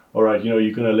 all right,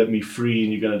 you're gonna let me free,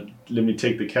 and you're gonna let me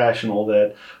take the cash and all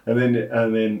that, and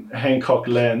then Hancock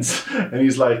lands, and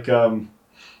he's like, this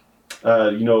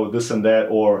and that,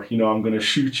 or I'm gonna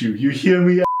shoot you. You hear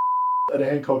me? And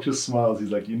Hancock just smiles.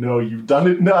 He's like, you've done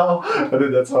it now. And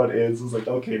then that's how it ends. It's like,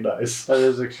 okay, nice. That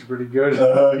is actually pretty good.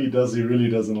 He really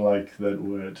doesn't like that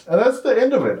word. And that's the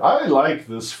end of it. I like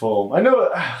this film. I know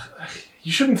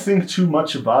you shouldn't think too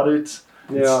much about it.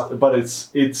 Yeah. But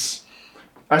it's.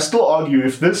 I still argue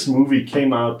if this movie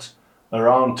came out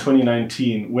around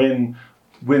 2019, when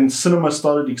cinema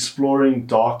started exploring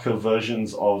darker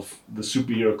versions of the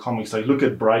superhero comics, like look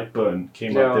at Brightburn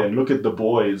came out then. Look at The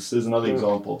Boys. There's another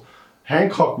example.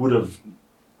 Hancock would have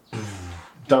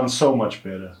done so much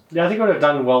better. Yeah, I think it would have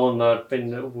done well during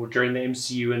the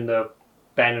MCU and the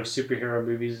ban of superhero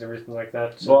movies and everything like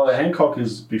that. So. Well, Hancock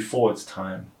is before its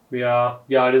time. Yeah,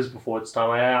 it is before its time.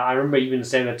 I remember even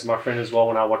saying that to my friend as well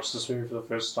when I watched this movie for the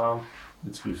first time.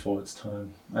 It's before its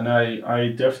time, and I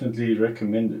definitely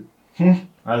recommend it.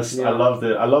 I love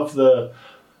it. I love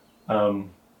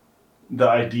the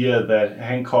idea that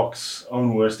Hancock's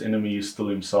own worst enemy is still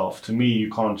himself. To me, you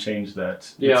can't change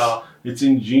that. It's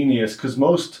ingenious because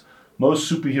most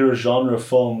superhero genre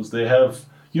films, they have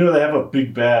a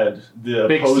big bad, the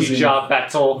big opposing CGI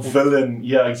battle villain.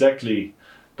 Yeah, exactly.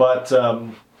 But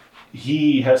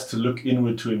he has to look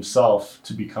inward to himself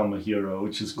to become a hero,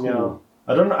 which is cool. Yeah.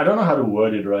 I don't know how to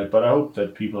word it right, but I hope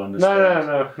that people understand.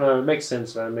 No. It makes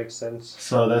sense, man. It makes sense.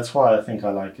 So that's why I think I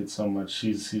like it so much.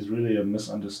 He's really a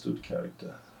misunderstood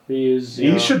character. He is.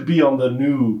 He should be on the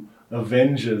new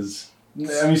Avengers.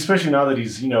 I mean, especially now that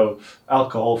he's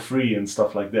alcohol free and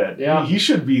stuff like that. Yeah. He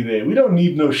should be there. We don't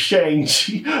need no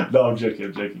Shang-Chi. No, I'm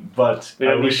joking. But we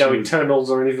don't need no Eternals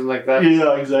or anything like that.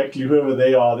 Yeah, exactly. Whoever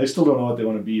they are, they still don't know what they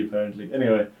want to be. Apparently.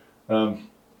 Anyway.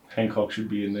 Hancock should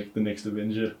be in the next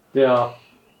Avenger. Yeah.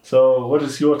 So, what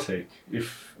is your take?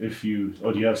 If you,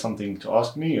 or do you have something to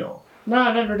ask me? Or? No,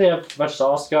 I don't really have much to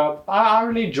ask. I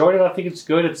really enjoyed it. I think it's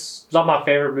good. It's not my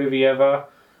favorite movie ever.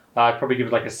 I'd probably give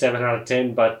it like a 7 out of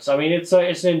 10. But I mean, it's an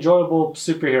enjoyable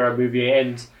superhero movie,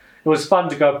 and it was fun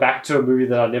to go back to a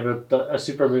movie a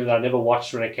super movie that I never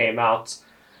watched when it came out,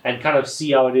 and kind of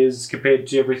see how it is compared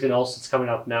to everything else that's coming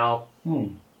up now. I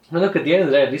mean, look, at the end of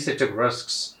the day, at least they took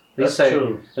risks. At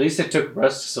least they took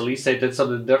risks. At least they did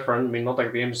something different. I mean, not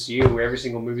like the MCU where every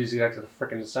single movie is exactly the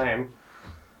freaking same.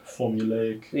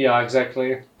 Formulaic. Yeah,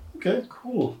 exactly. Okay,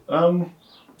 cool. I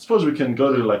suppose we can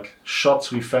go to like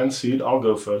shots we fancied. I'll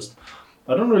go first.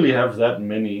 I don't really have that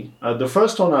many. The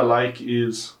first one I like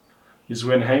is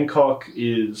when Hancock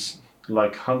is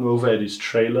like hung over at his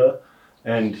trailer,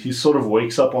 and he sort of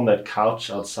wakes up on that couch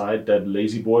outside, that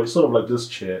lazy boy, sort of like this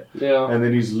chair. Yeah. And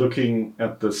then he's looking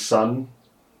at the sun.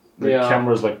 The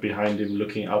camera's like behind him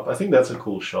looking up. I think that's a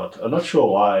cool shot. I'm not sure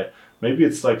why. Maybe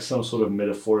it's like some sort of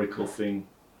metaphorical thing.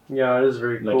 Yeah, it is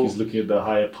very cool. Like he's looking at the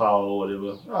higher power or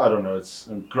whatever. I don't know.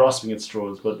 I'm grasping at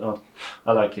straws, but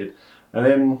I like it. And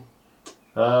then,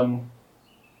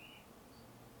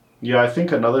 I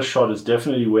think another shot is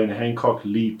definitely when Hancock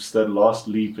leaps, that last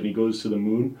leap, and he goes to the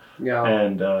moon.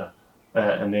 Yeah.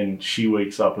 And then she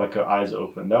wakes up, like her eyes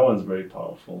open. That one's very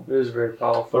powerful. It is very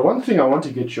powerful. But one thing I want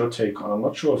to get your take on, I'm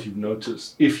not sure if you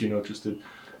noticed it,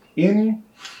 in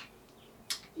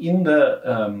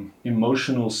the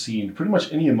emotional scene, pretty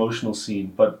much any emotional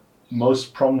scene, but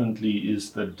most prominently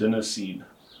is the dinner scene,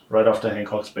 right after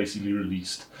Hancock's basically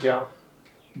released. Yeah.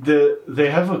 They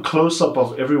have a close-up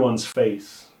of everyone's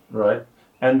face, right?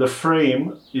 And the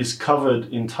frame is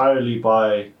covered entirely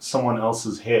by someone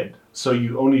else's head. So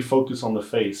you only focus on the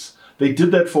face. They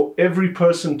did that for every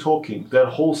person talking, that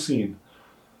whole scene.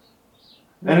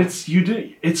 And it's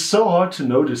so hard to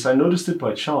notice. I noticed it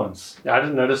by chance. Yeah, I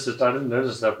didn't notice it. I didn't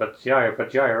notice that, but you're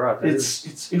right.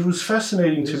 It was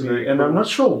fascinating to me, and cool. I'm not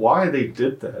sure why they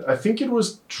did that. I think it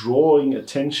was drawing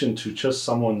attention to just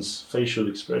someone's facial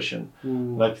expression.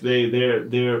 Like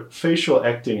their facial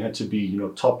acting had to be,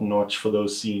 top notch for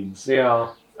those scenes.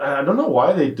 Yeah. I don't know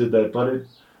why they did that, but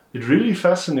it really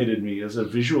fascinated me as a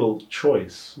visual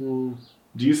choice. Do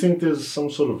you think there's some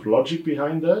sort of logic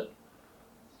behind that?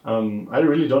 I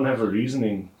really don't have a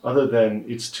reasoning other than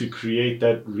it's to create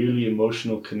that really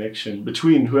emotional connection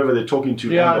between whoever they're talking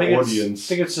to and the audience.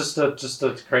 I think it's just to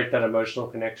create that emotional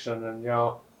connection, and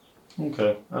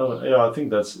Okay. I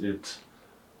think that's it.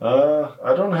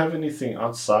 I don't have anything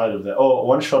outside of that. Oh,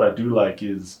 one shot I do like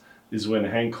is when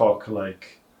Hancock,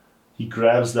 like, he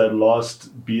grabs that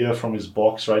last beer from his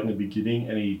box right in the beginning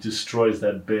and he destroys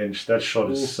that bench. That shot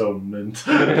is so mint.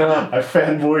 Yeah. I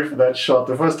fanboy for that shot.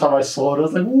 The first time I saw it, I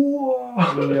was like,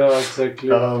 whoa! Yeah, exactly.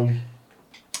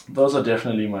 Those are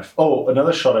definitely my... Oh,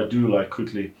 another shot I do like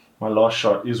quickly. My last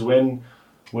shot is when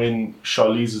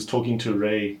Charlize is talking to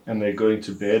Ray and they're going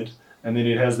to bed. And then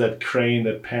it has that crane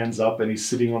that pans up and he's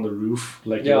sitting on the roof,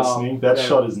 like listening. That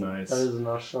shot is nice. That is a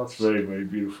nice shot. It's very, very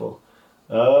beautiful.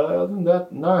 Other than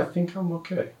that, no, I think I'm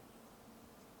okay.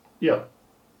 Yeah.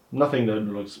 Nothing that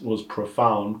was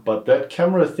profound, but that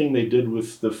camera thing they did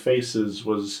with the faces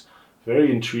was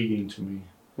very intriguing to me.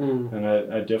 And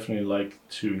I definitely like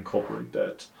to incorporate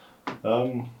that.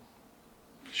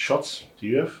 Shots, do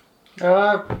you have?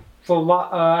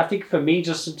 I think for me,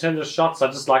 just in terms of shots, I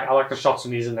like the shots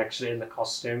when he's actually in the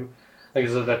costume. Like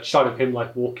there's that shot of him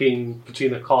like walking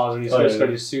between the cars and he's first got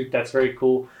his suit. That's very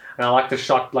cool. And I like the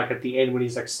shot like at the end when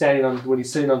he's like sitting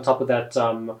on top of that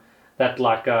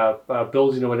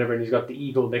building or whatever, and he's got the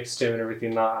eagle next to him and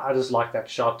everything. I just like that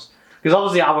shot because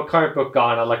obviously I'm a comic book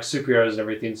guy and I like superheroes and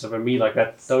everything. So for me, like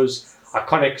those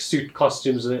iconic suit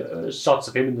costumes, shots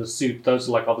of him in the suit, those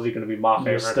are like obviously going to be my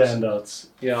favorite standouts.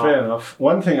 Yeah, fair enough.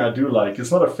 One thing I do like,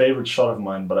 it's not a favorite shot of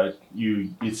mine, but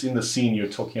it's in the scene you're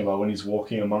talking about when he's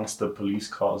walking amongst the police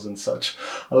cars and such.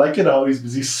 I like it how he's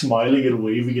busy smiling and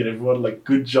waving at everyone like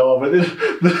good job, and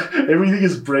then everything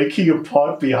is breaking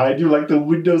apart behind you, like the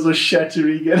windows are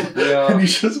shattering and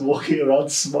he's just walking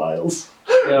around smiles.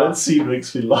 That scene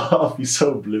makes me laugh. He's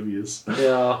so oblivious.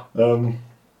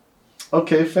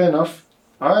 Okay, fair enough.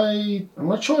 I'm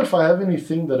not sure if I have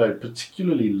anything that I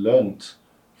particularly learnt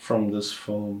from this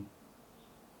film.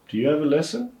 Do you have a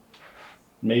lesson?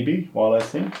 Maybe, while I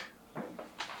think.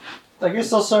 I guess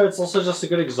it's also just a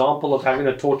good example of having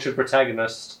a tortured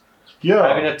protagonist. Yeah.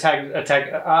 Having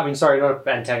not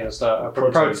antagonist, a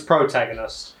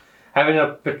protagonist. Having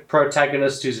a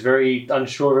protagonist who's very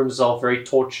unsure of himself, very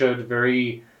tortured,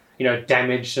 very,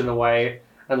 damaged in a way,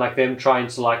 and like them trying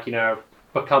to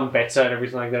become better and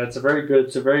everything like that. It's a very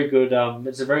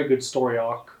good story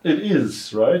arc. It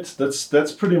is, right?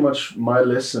 That's pretty much my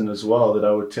lesson as well that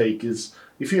I would take is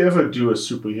if you ever do a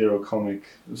superhero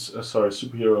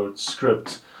superhero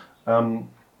script,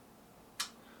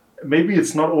 maybe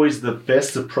it's not always the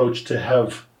best approach to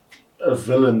have a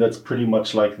villain that's pretty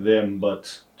much like them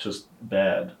but just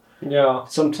bad. Yeah.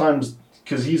 Sometimes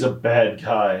because he's a bad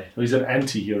guy. He's an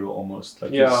anti-hero almost.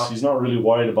 Like he's not really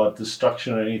worried about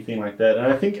destruction or anything like that. And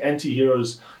I think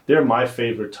anti-heroes, they're my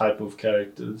favorite type of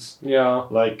characters. Yeah.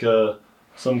 Like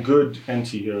some good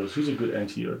anti-heroes. Who's a good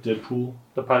anti-hero? Deadpool?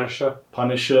 The Punisher.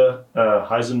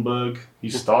 Heisenberg. He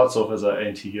starts off as an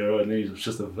anti-hero and then he's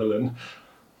just a villain.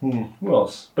 Who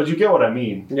else? But you get what I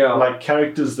mean. Yeah. Like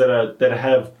characters that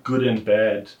have good and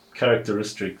bad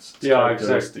characteristics. Yeah,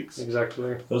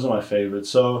 exactly. Those are my favorites.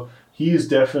 So I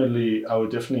would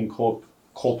definitely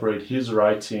incorporate his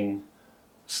writing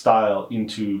style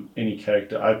into any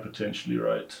character I potentially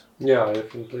write. Yeah,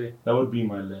 definitely. That would be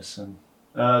my lesson.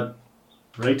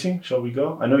 Rating, shall we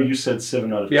go? I know you said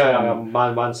 7 out of 10. Yeah,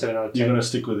 mine's 7 out of 10. You're going to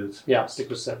stick with it? Yeah, stick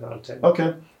with 7 out of 10.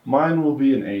 Okay, mine will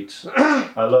be an 8.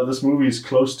 I love this movie. It's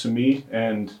close to me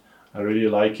and I really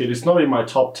like it. It's not in my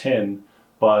top 10,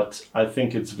 but I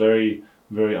think it's very,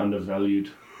 very undervalued.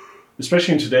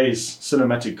 Especially in today's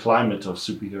cinematic climate of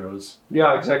superheroes.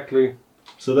 Yeah, exactly.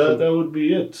 So that would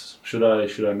be it. Should I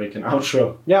make an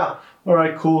outro? Yeah.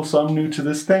 Alright, cool. So I'm new to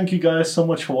this. Thank you guys so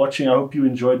much for watching. I hope you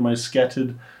enjoyed my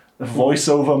scattered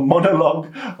voiceover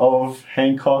monologue of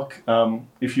Hancock.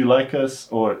 If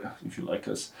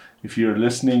you're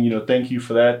listening, thank you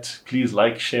for that. Please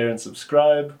like, share, and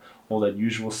subscribe. All that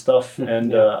usual stuff.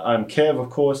 And I'm Kev, of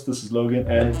course. This is Logan.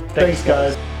 And thanks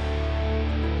guys.